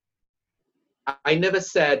goes. I never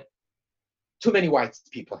said, too many white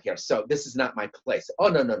people here, so this is not my place. Oh,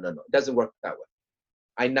 no, no, no, no. It doesn't work that way.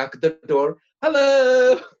 I knock at the door.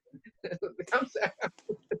 Hello.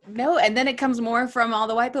 No, and then it comes more from all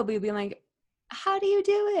the white people being like, how do you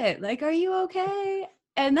do it? Like, are you okay?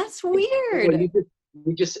 And that's weird.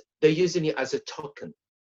 They're using it as a token.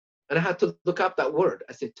 And I had to look up that word.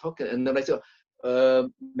 I said token. And then I said,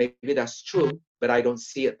 maybe that's true, but I don't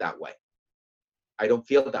see it that way. I don't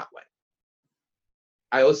feel that way.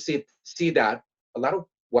 I also see that a lot of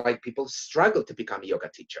white people struggle to become a yoga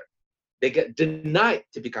teacher. They get denied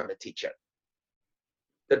to become a teacher.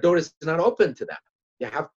 The door is not open to them. You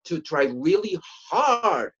have to try really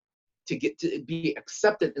hard to get to be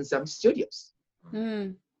accepted in some studios.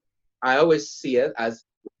 Mm. I always see it as,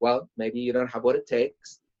 well, maybe you don't have what it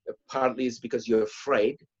takes. Partly it's because you're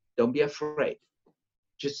afraid. Don't be afraid.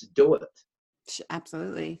 Just do it.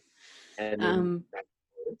 Absolutely. And yeah.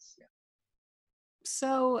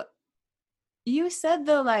 So you said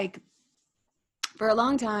though, like, for a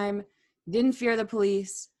long time, didn't fear the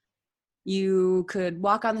police. You could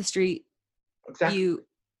walk on the street. Exactly.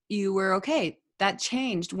 You were okay. That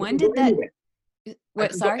changed. When did that? Anywhere.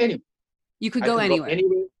 What? Sorry. You could go anywhere. Go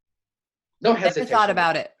anywhere. No hesitation. Never thought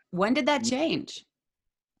about it. When did that change?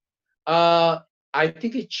 I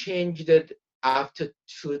think it changed it after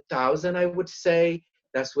 2000, I would say.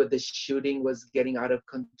 That's where the shooting was getting out of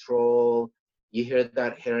control. You hear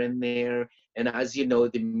that here and there. And as you know,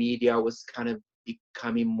 the media was kind of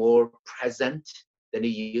becoming more present than it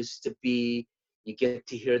used to be. You get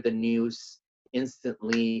to hear the news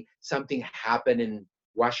instantly. Something happened in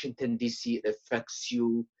Washington, D.C. It affects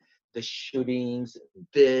you. The shootings,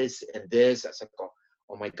 this and this. I was like,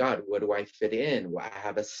 oh my God, where do I fit in? Well, I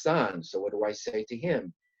have a son, so what do I say to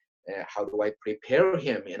him? How do I prepare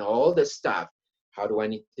him and all this stuff? How do I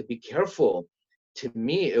need to be careful? To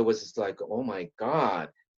me, it was just like, oh my God.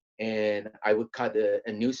 And I would cut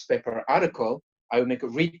a newspaper article. I would make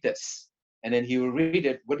him read this. And then he would read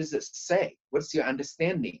it. What does it say? What's your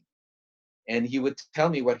understanding? And he would tell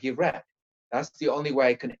me what he read. That's the only way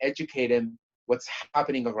I can educate him what's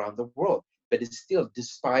happening around the world. But it's still,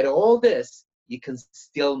 despite all this, you can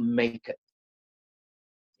still make it.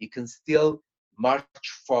 You can still march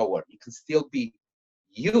forward. You can still be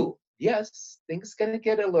you. Yes, things gonna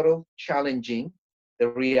get a little challenging. The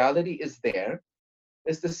reality is there.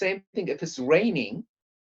 It's the same thing. If it's raining,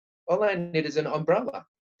 all I need is an umbrella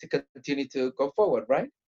to continue to go forward, right?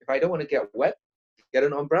 If I don't want to get wet, get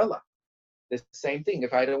an umbrella. The same thing.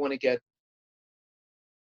 If I don't want to get,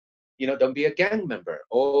 don't be a gang member.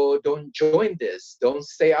 Oh, don't join this. Don't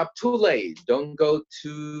stay up too late. Don't go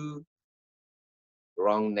to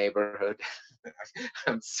wrong neighborhood.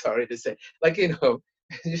 I'm sorry to say,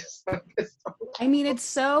 just I mean, it's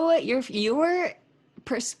so your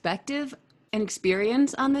perspective and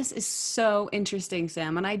experience on this is so interesting,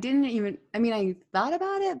 Sam. And I thought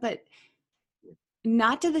about it, but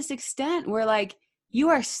not to this extent where like you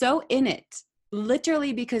are so in it,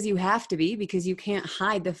 literally because you have to be, because you can't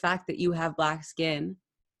hide the fact that you have black skin.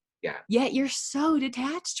 Yeah. Yet you're so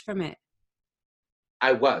detached from it.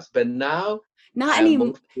 I was, but now not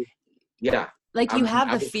anymore. Yeah. Like you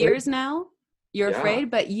have the fears now. You're afraid,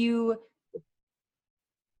 but you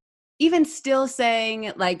even still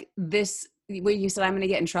saying like this, when you said, I'm going to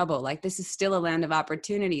get in trouble, like this is still a land of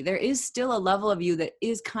opportunity. There is still a level of you that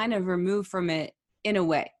is kind of removed from it in a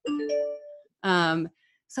way.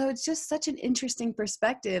 So it's just such an interesting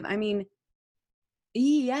perspective. I mean,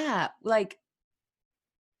 yeah, like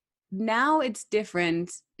now it's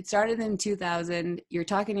different. It started in 2000. You're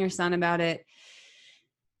talking to your son about it.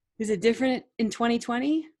 Is it different in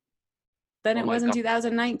 2020 than it was in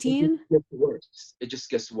 2019? It just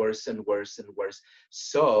gets worse and worse and worse.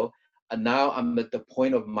 So now I'm at the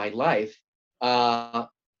point of my life. I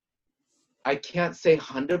can't say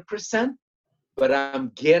 100%, but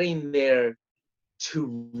I'm getting there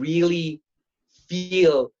to really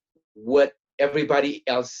feel what everybody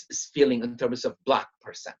else is feeling in terms of Black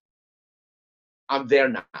person. I'm there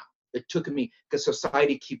now. It took me, because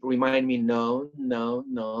society keep reminding me, no.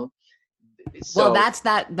 So, well,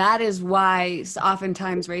 that is why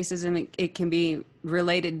oftentimes racism, it can be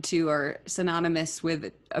related to or synonymous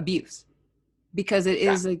with abuse, because it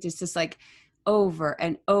is like just like over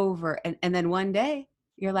and over. And then one day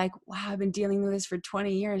you're like, wow, I've been dealing with this for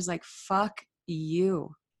 20 years. Like, fuck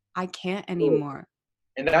you. I can't anymore.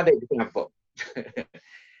 Another example.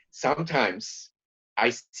 Sometimes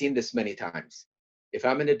I've seen this many times. If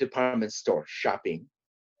I'm in a department store shopping,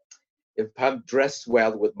 if I'm dressed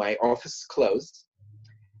well with my office clothes,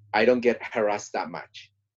 I don't get harassed that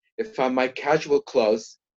much. If I'm my casual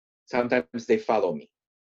clothes, sometimes they follow me.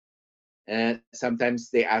 And sometimes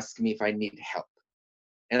they ask me if I need help.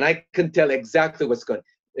 And I can tell exactly what's going on.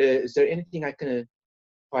 Is there anything I can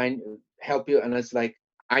find, help you? And it's like,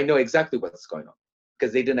 I know exactly what's going on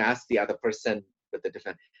because they didn't ask the other person with the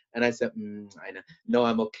different. And I said, I know. No,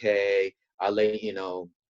 I'm okay. I'll let you know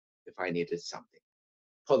if I needed something.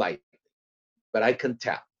 Polite, but I can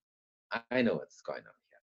tell. I know what's going on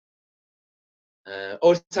here.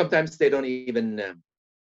 Or sometimes they don't even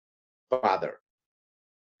bother.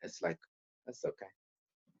 It's like, that's okay.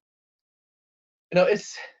 You know,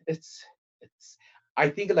 it's I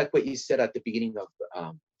think like what you said at the beginning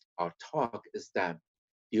of our talk is that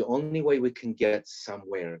the only way we can get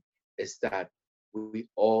somewhere is that we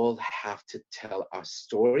all have to tell our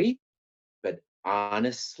story, but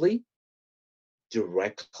honestly,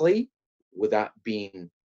 directly, without being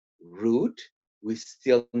rude. We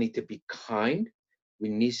still need to be kind. We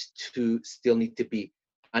need to still need to be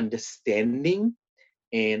understanding,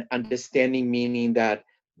 and understanding meaning that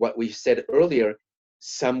what we said earlier,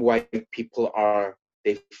 some white people are,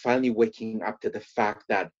 they finally waking up to the fact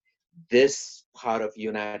that this part of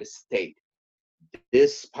United States,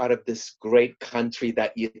 this part of this great country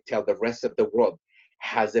that you tell the rest of the world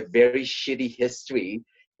has a very shitty history.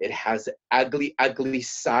 It has ugly, ugly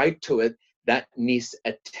side to it that needs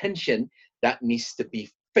attention, that needs to be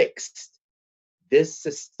fixed. This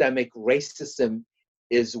systemic racism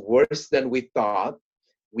is worse than we thought.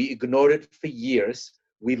 We ignored it for years.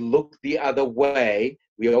 We looked the other way.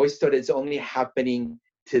 We always thought it's only happening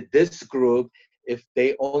to this group. If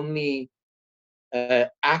they only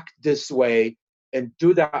act this way and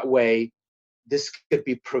do that way, this could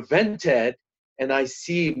be prevented. And I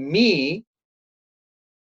see me,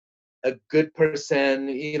 a good person,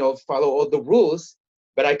 you know, follow all the rules,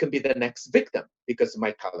 but I can be the next victim because of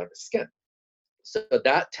my color of skin. So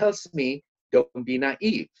that tells me, don't be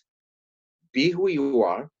naive. Be who you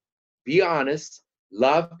are. Be honest.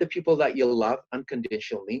 Love the people that you love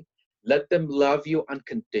unconditionally. Let them love you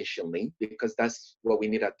unconditionally, because that's what we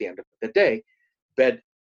need at the end of the day. But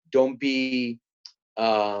don't be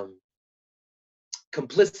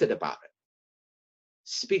complicit about it.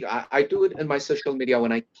 Speak. I do it in my social media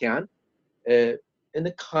when I can, in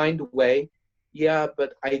a kind way. Yeah,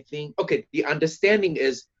 but I think, okay, the understanding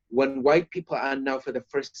is when white people are now for the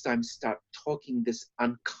first time start talking this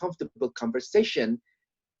uncomfortable conversation,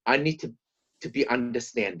 I need to be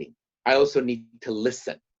understanding. I also need to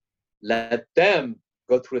listen. Let them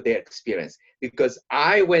go through their experience, because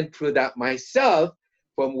I went through that myself,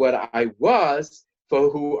 from what I was, for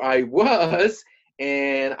who I was,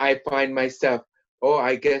 and I find myself, oh,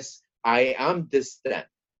 I guess I am this then.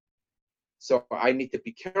 So I need to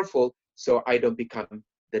be careful so I don't become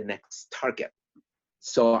the next target,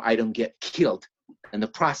 so I don't get killed in the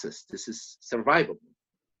process. This is survival.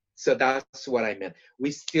 So that's what I meant.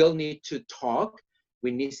 We still need to talk.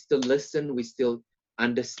 We need to listen. We still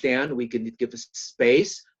understand. We can give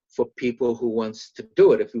space for people who wants to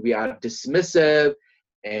do it. If we are dismissive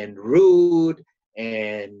and rude,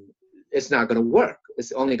 and it's not going to work.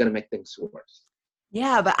 It's only going to make things worse.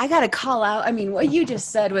 Yeah, but I got to call out. I mean, what you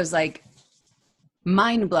just said was like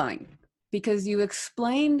mind-blowing, because you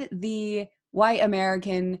explained the white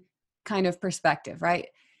American kind of perspective, right?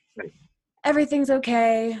 Right. Everything's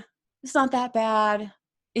okay. It's not that bad.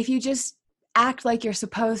 If you just act like you're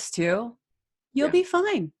supposed to, you'll be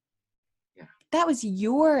fine. Yeah. That was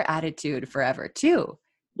your attitude forever too.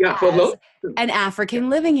 Yeah, As an African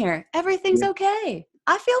living here, everything's okay.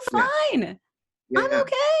 I feel fine. I'm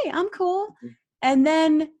okay. I'm cool. And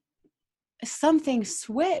then something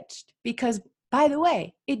switched, because, by the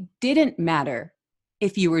way, it didn't matter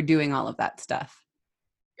if you were doing all of that stuff.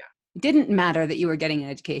 It didn't matter that you were getting an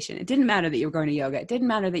education. It didn't matter that you were going to yoga. It didn't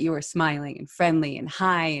matter that you were smiling and friendly and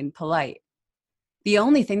high and polite. The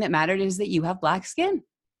only thing that mattered is that you have black skin.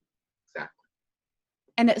 Exactly.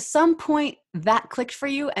 And at some point that clicked for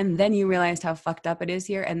you, and then you realized how fucked up it is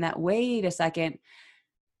here, and that, wait a second,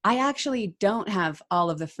 I actually don't have all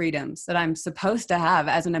of the freedoms that I'm supposed to have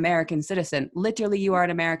as an American citizen. Literally, you are an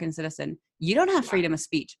American citizen. You don't have freedom of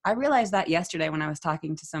speech. I realized that yesterday when I was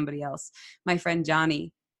talking to somebody else, my friend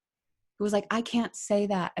Johnny, who was like, I can't say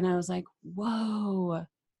that. And I was like, whoa,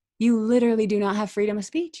 you literally do not have freedom of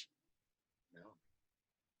speech. No.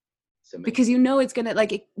 Because you know it's going to,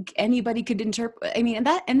 like, anybody could interpret. I mean, and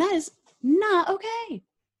that is not okay.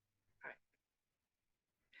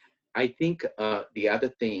 I think the other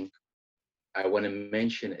thing I want to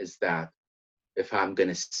mention is that if I'm going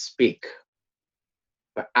to speak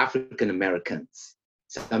for African Americans,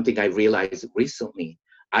 something I realized recently,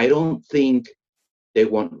 I don't think They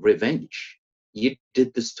want revenge. You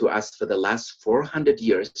did this to us for the last 400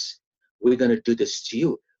 years. We're going to do this to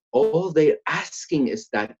you. All they're asking is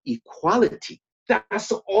that equality.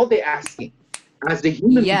 That's all they're asking. As a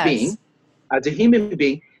human Yes.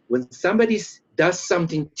 being, when somebody does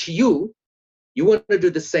something to you, you want to do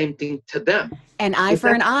the same thing to them. An eye for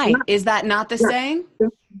an eye. Is that not the saying?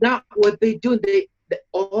 That's not what they do.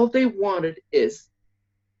 All they wanted is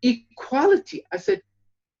equality. I said,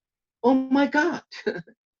 oh my God,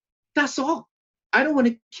 that's all. I don't want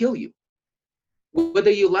to kill you.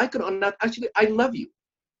 Whether you like it or not, actually, I love you.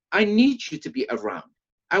 I need you to be around.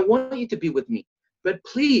 I want you to be with me. But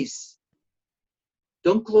please,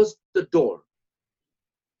 don't close the door.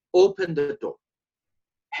 Open the door.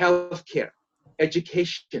 Healthcare,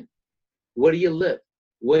 education, where do you live,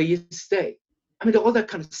 where you stay. I mean, all that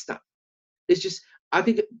kind of stuff. It's just, I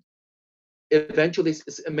think eventually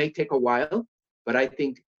it may take a while, but I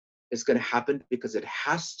think it's going to happen because it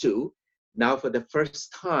has to. Now, for the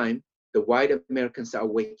first time, the white Americans are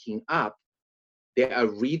waking up. They are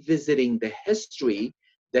revisiting the history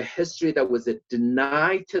that was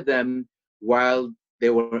denied to them while they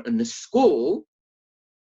were in the school.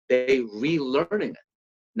 They relearning it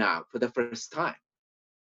now for the first time.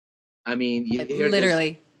 I mean, you hear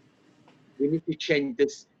literally. We need to change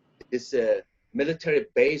this military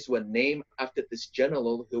base was named after this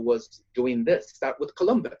general who was doing this. Start with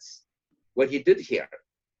Columbus, what he did here.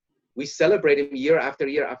 We celebrate him year after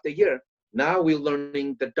year after year. Now we're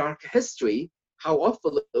learning the dark history, how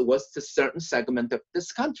awful it was to certain segment of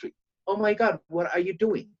this country. Oh my God, what are you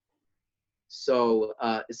doing? So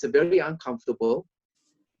it's a very uncomfortable,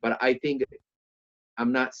 but I think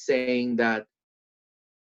I'm not saying that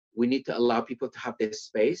we need to allow people to have their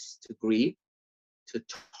space to grieve, to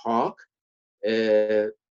talk,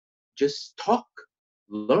 just talk,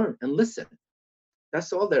 learn, and listen.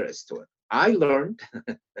 That's all there is to it. I learned,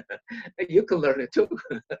 you can learn it too.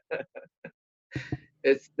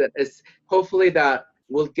 It's hopefully that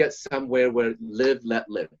we'll get somewhere where live, let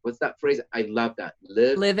live. What's that phrase? I love that.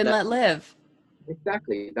 Live and let live.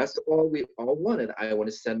 Exactly. That's all we all wanted. I want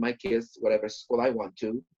to send my kids to whatever school I want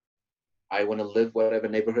to. I want to live whatever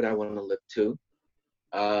neighborhood I want to live to.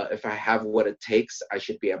 If I have what it takes, I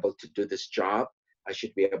should be able to do this job. I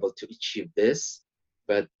should be able to achieve this.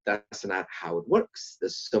 But that's not how it works.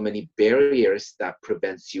 There's so many barriers that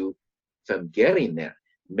prevents you from getting there.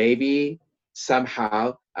 Maybe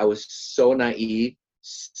somehow I was so naive,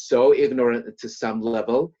 so ignorant to some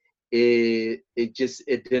level. It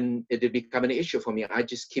didn't become an issue for me. I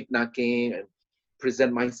just keep knocking and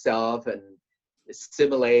present myself and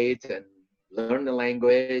assimilate and learn the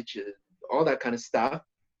language, all that kind of stuff,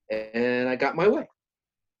 and I got my way.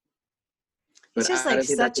 It's just like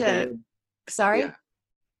such a. Sorry. Yeah.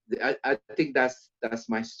 I think that's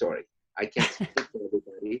my story. I can't speak for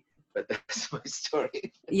everybody, but that's my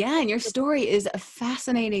story. Yeah, and your story is a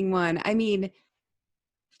fascinating one. I mean,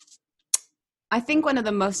 I think one of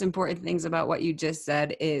the most important things about what you just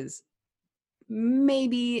said is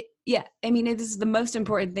maybe, yeah, I mean, it is the most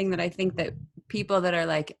important thing that I think that people that are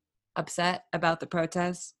like upset about the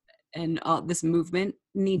protests and all this movement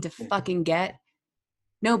need to fucking get.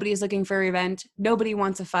 Nobody is looking for revenge. Nobody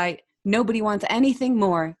wants a fight. Nobody wants anything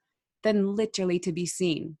more than literally to be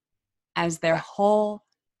seen as their whole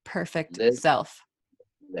perfect self.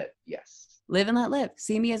 Yes. Live and let live.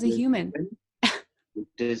 See me as a human. You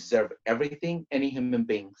deserve everything any human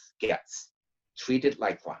being gets. Treat it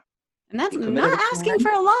like one. And that's not asking for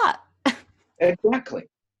a lot. Exactly.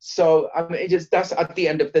 So I mean, that's at the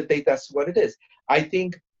end of the day, that's what it is. I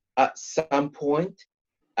think at some point,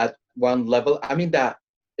 at one level, I mean that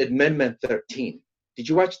Amendment 13. Did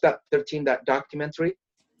you watch that documentary?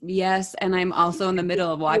 Yes, and I'm also in the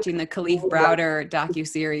middle of watching the Kalief Browder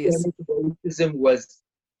docuseries. Racism was,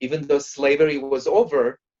 even though slavery was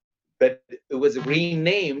over, but it was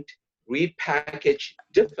renamed, repackaged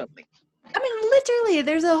differently. I mean, literally,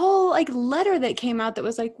 there's a whole like letter that came out that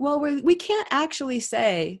was like, well, we can't actually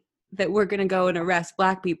say that we're going to go and arrest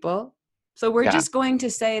Black people. So we're just going to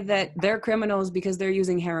say that they're criminals because they're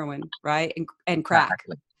using heroin, right? And crack.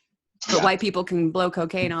 Exactly. But white people can blow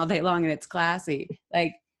cocaine all day long and it's classy.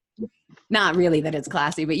 Like, not really that it's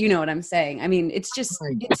classy, but you know what I'm saying. I mean, it's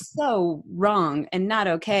so wrong and not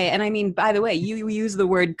okay. And I mean, by the way, you use the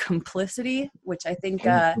word complicity, which I think,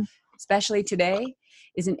 especially today,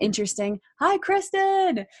 is an interesting. Hi,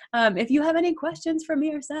 Kristen. If you have any questions for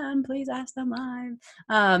me or Sam, please ask them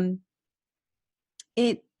live.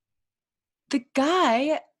 The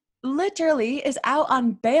guy literally is out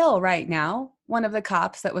on bail right now. One of the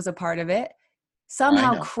cops that was a part of it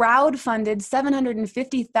somehow crowdfunded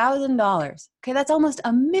 $750,000. Okay, that's almost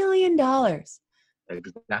 $1 million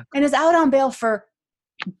Exactly. and is out on bail for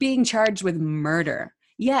being charged with murder.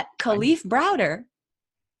 Yet Khalif Browder,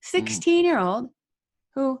 16-year-old,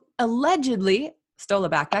 who allegedly stole a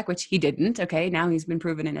backpack, which he didn't. Okay, now he's been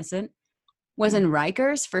proven innocent. Was in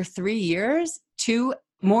Rikers for 3 years,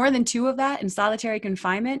 more than 2 of that in solitary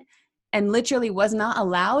confinement, and literally was not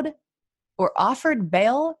allowed or offered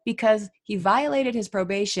bail because he violated his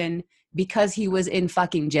probation because he was in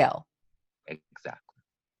fucking jail. Exactly.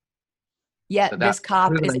 Yet So this that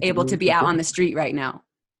cop is privilege able to is be out on the different. street right now.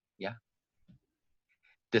 Yeah.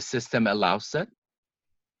 The system allows it,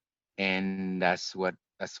 and that's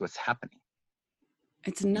what's happening.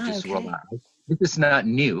 It's You not just roll okay. out. This is not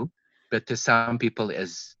new, but to some people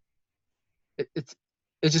it's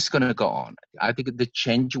just going to go on. I think the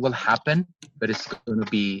change will happen, but it's going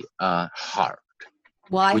to be hard.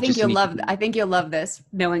 Well, I We think just you'll need love to, I think you'll love this,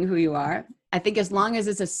 knowing who you are. I think as long as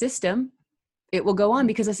it's a system, it will go on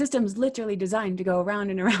because the system is literally designed to go around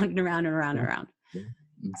and around and around and around and around. yeah.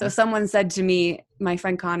 So someone said to me, my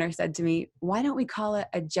friend Connor said to me, why don't we call it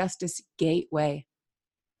a justice gateway?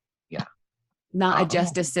 Yeah. Not a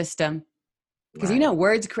justice system. Because Right. you know,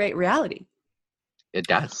 words create reality. It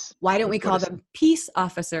does. Why don't we That's what call it's- them peace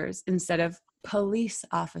officers instead of police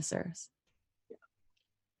officers?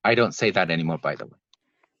 I don't say that anymore, by the way.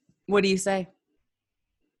 What do you say?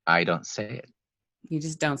 I don't say it. You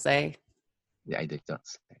just don't say. Yeah, I just don't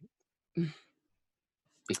say it.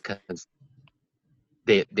 Because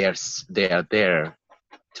they are there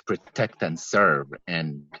to protect and serve.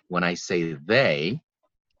 And when I say they,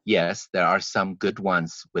 yes, there are some good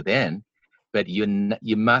ones within, but you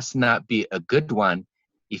must not be a good one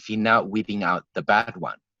if you're not weeding out the bad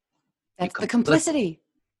one. That's the complicity.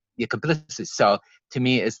 Your complicity. So to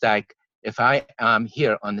me, it's like if I am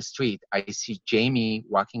here on the street, I see Jamie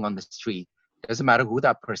walking on the street. Doesn't matter who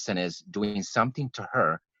that person is doing something to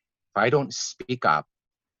her. If I don't speak up,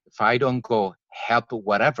 if I don't go help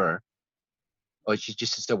whatever, or she's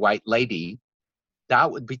just a white lady,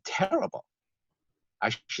 that would be terrible.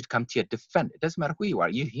 I should come to your defense. It doesn't matter who you are,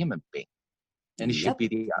 you're a human being. And it should be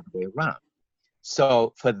the other way around.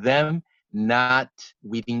 So for them not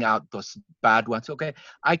weeding out those bad ones, okay,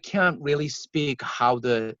 I can't really speak how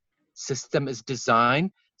the system is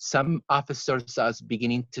designed. Some officers are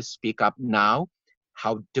beginning to speak up now,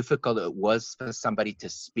 how difficult it was for somebody to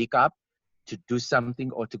speak up, to do something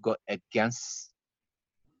or to go against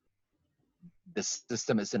the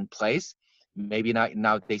system is in place. Maybe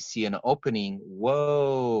now they see an opening.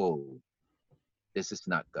 Whoa, this is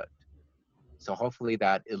not good. So hopefully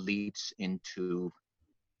that it leads into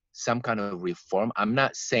some kind of reform. I'm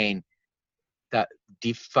not saying that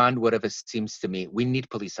defund whatever seems to me. We need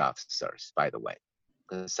police officers, by the way,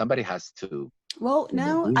 because somebody has to. Well,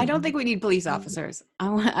 no, I don't think we need police officers.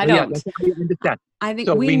 I Yeah, don't. that's what I understand. I think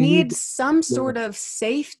So we we need need some sort of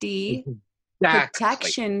safety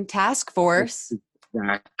protection task force.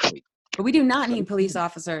 Exactly. But we do not need police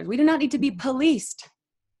officers. We do not need to be policed.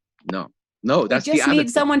 No, We that's the just other need thing.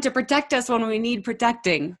 someone to protect us when we need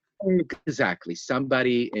protecting. Exactly.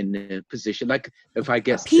 Somebody in a position, like if I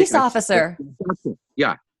get A peace sick, officer.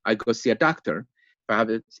 Yeah, I go see a doctor. If I have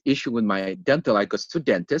an issue with my dental, I go to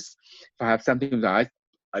dentist. If I have something with eye,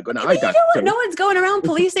 I go to eye doctor. No one's going around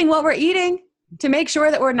policing what we're eating to make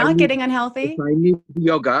sure that we're not getting unhealthy. If I need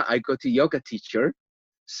yoga, I go to yoga teacher.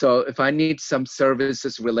 So if I need some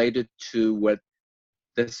services related to what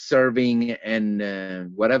the serving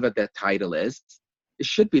and whatever the title is, it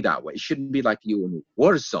should be that way. It shouldn't be like you in a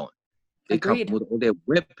war zone. They Agreed. come with all their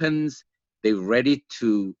weapons. They're ready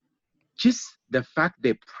to. Just the fact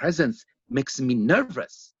their presence makes me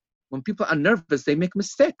nervous. When people are nervous, they make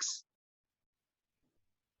mistakes.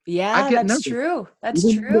 Yeah, I get that's nervous. true. That's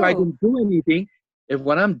Even true. though I didn't do anything, if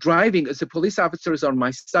when I'm driving, as a police officer is on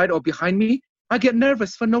my side or behind me, I get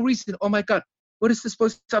nervous for no reason. Oh my God, what is this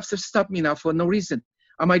police officer stop me now for no reason?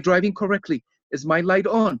 Am I driving correctly? Is my light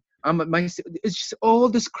on? It's just all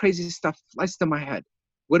this crazy stuff flies to my head.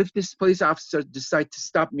 What if this police officer decide to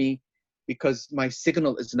stop me because my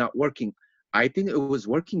signal is not working? I think it was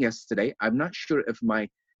working yesterday. I'm not sure if my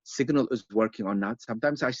signal is working or not.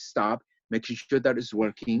 Sometimes I stop, making sure that it's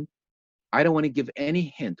working. I don't want to give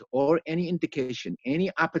any hint or any indication,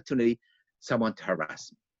 any opportunity someone to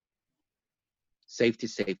harass me. Safety,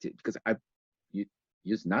 because I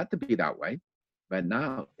used not to be that way, but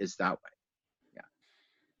now it's that way. Yeah.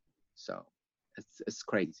 So it's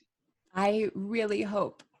crazy. I really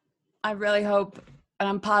hope, and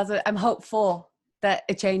I'm positive, I'm hopeful that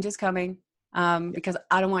a change is coming because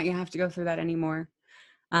I don't want you to have to go through that anymore.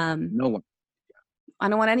 No one. I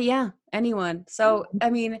don't want anyone. So, I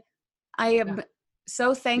mean, I am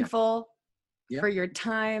so thankful for your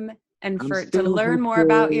time and I'm to still learn more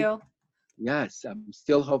about hopeful. you. Yes, I'm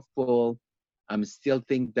still hopeful. I'm still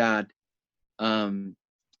think that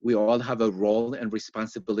we all have a role and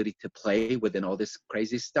responsibility to play within all this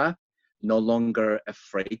crazy stuff. No longer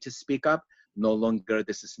afraid to speak up. No longer,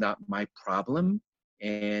 this is not my problem.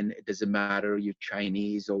 And it doesn't matter you're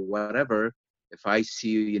Chinese or whatever. If I see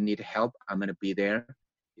you need help, I'm going to be there.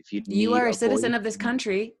 If you You need are a a voice, citizen of this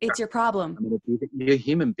country. It's your problem. I'm going to be there. You're a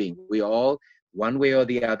human being. We all, one way or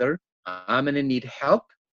the other, I'm going to need help.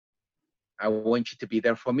 I want you to be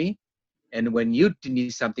there for me. And when you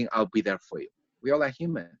need something, I'll be there for you. We all are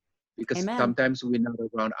human. Because Amen. sometimes we're not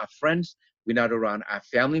around our friends, we're not around our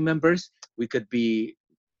family members. We could be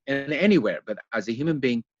in anywhere, but as a human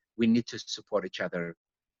being, we need to support each other.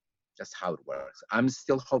 That's how it works. I'm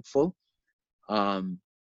still hopeful,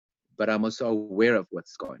 but I'm also aware of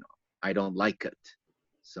what's going on. I don't like it.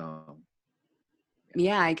 So.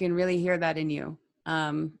 Yeah, I can really hear that in you.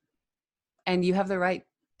 And you have the right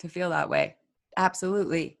to feel that way.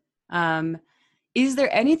 Absolutely. Is there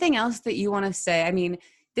anything else that you want to say? I mean,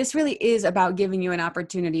 this really is about giving you an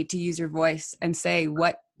opportunity to use your voice and say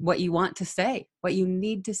what you want to say, what you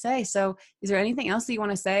need to say. So is there anything else that you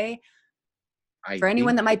want to say for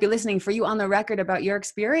anyone that might be listening, for you on the record about your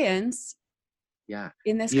experience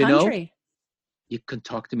in this country? You can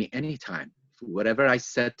talk to me anytime. Whatever I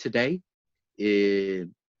said today, if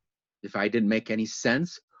I didn't make any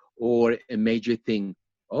sense or a major thing,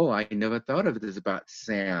 oh, I never thought of this about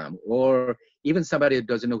Sam, or even somebody that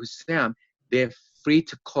doesn't know who's Sam, they're free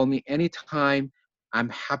to call me anytime. I'm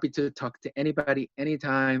happy to talk to anybody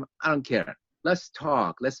anytime. I don't care. Let's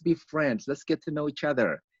talk. Let's be friends. Let's get to know each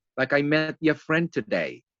other. Like I met your friend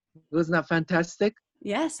today. Wasn't that fantastic?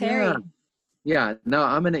 Yes, Harry. Yeah. Now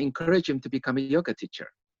I'm going to encourage him to become a yoga teacher.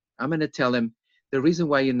 I'm going to tell him the reason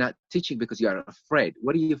why you're not teaching because you are afraid.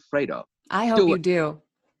 What are you afraid of? I hope you do.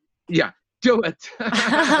 Yeah. Do it.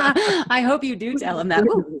 I hope you do tell him that.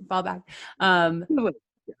 Ooh, fall back.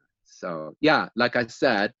 So yeah, like I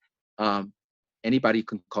said, anybody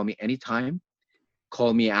can call me anytime.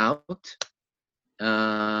 Call me out.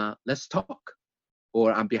 Let's talk.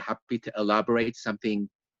 Or I'll be happy to elaborate something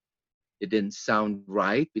it didn't sound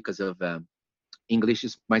right because of English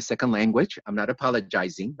is my second language. I'm not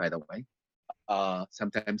apologizing, by the way.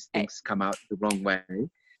 Sometimes things come out the wrong way.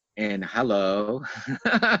 And hello.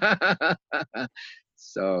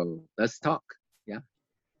 So let's talk. Yeah.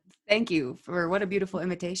 Thank you for what a beautiful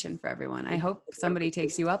invitation for everyone. I hope somebody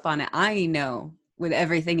takes you up on it. I know with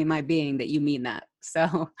everything in my being that you mean that.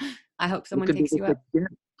 So I hope someone takes you up. You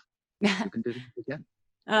can do this again.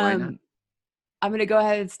 Why not? I'm going to go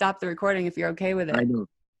ahead and stop the recording if you're okay with it. I know.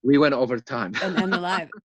 We went over time. And end the live.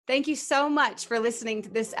 Thank you so much for listening to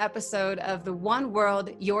this episode of the One World,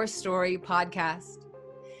 Your Story podcast.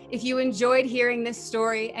 If you enjoyed hearing this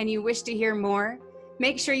story and you wish to hear more,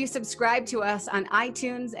 make sure you subscribe to us on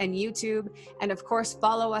iTunes and YouTube. And of course,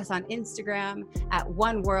 follow us on Instagram at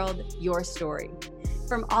One World, Your Story.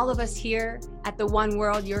 From all of us here at the One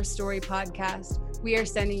World, Your Story podcast, we are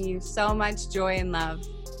sending you so much joy and love.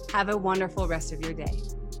 Have a wonderful rest of your day.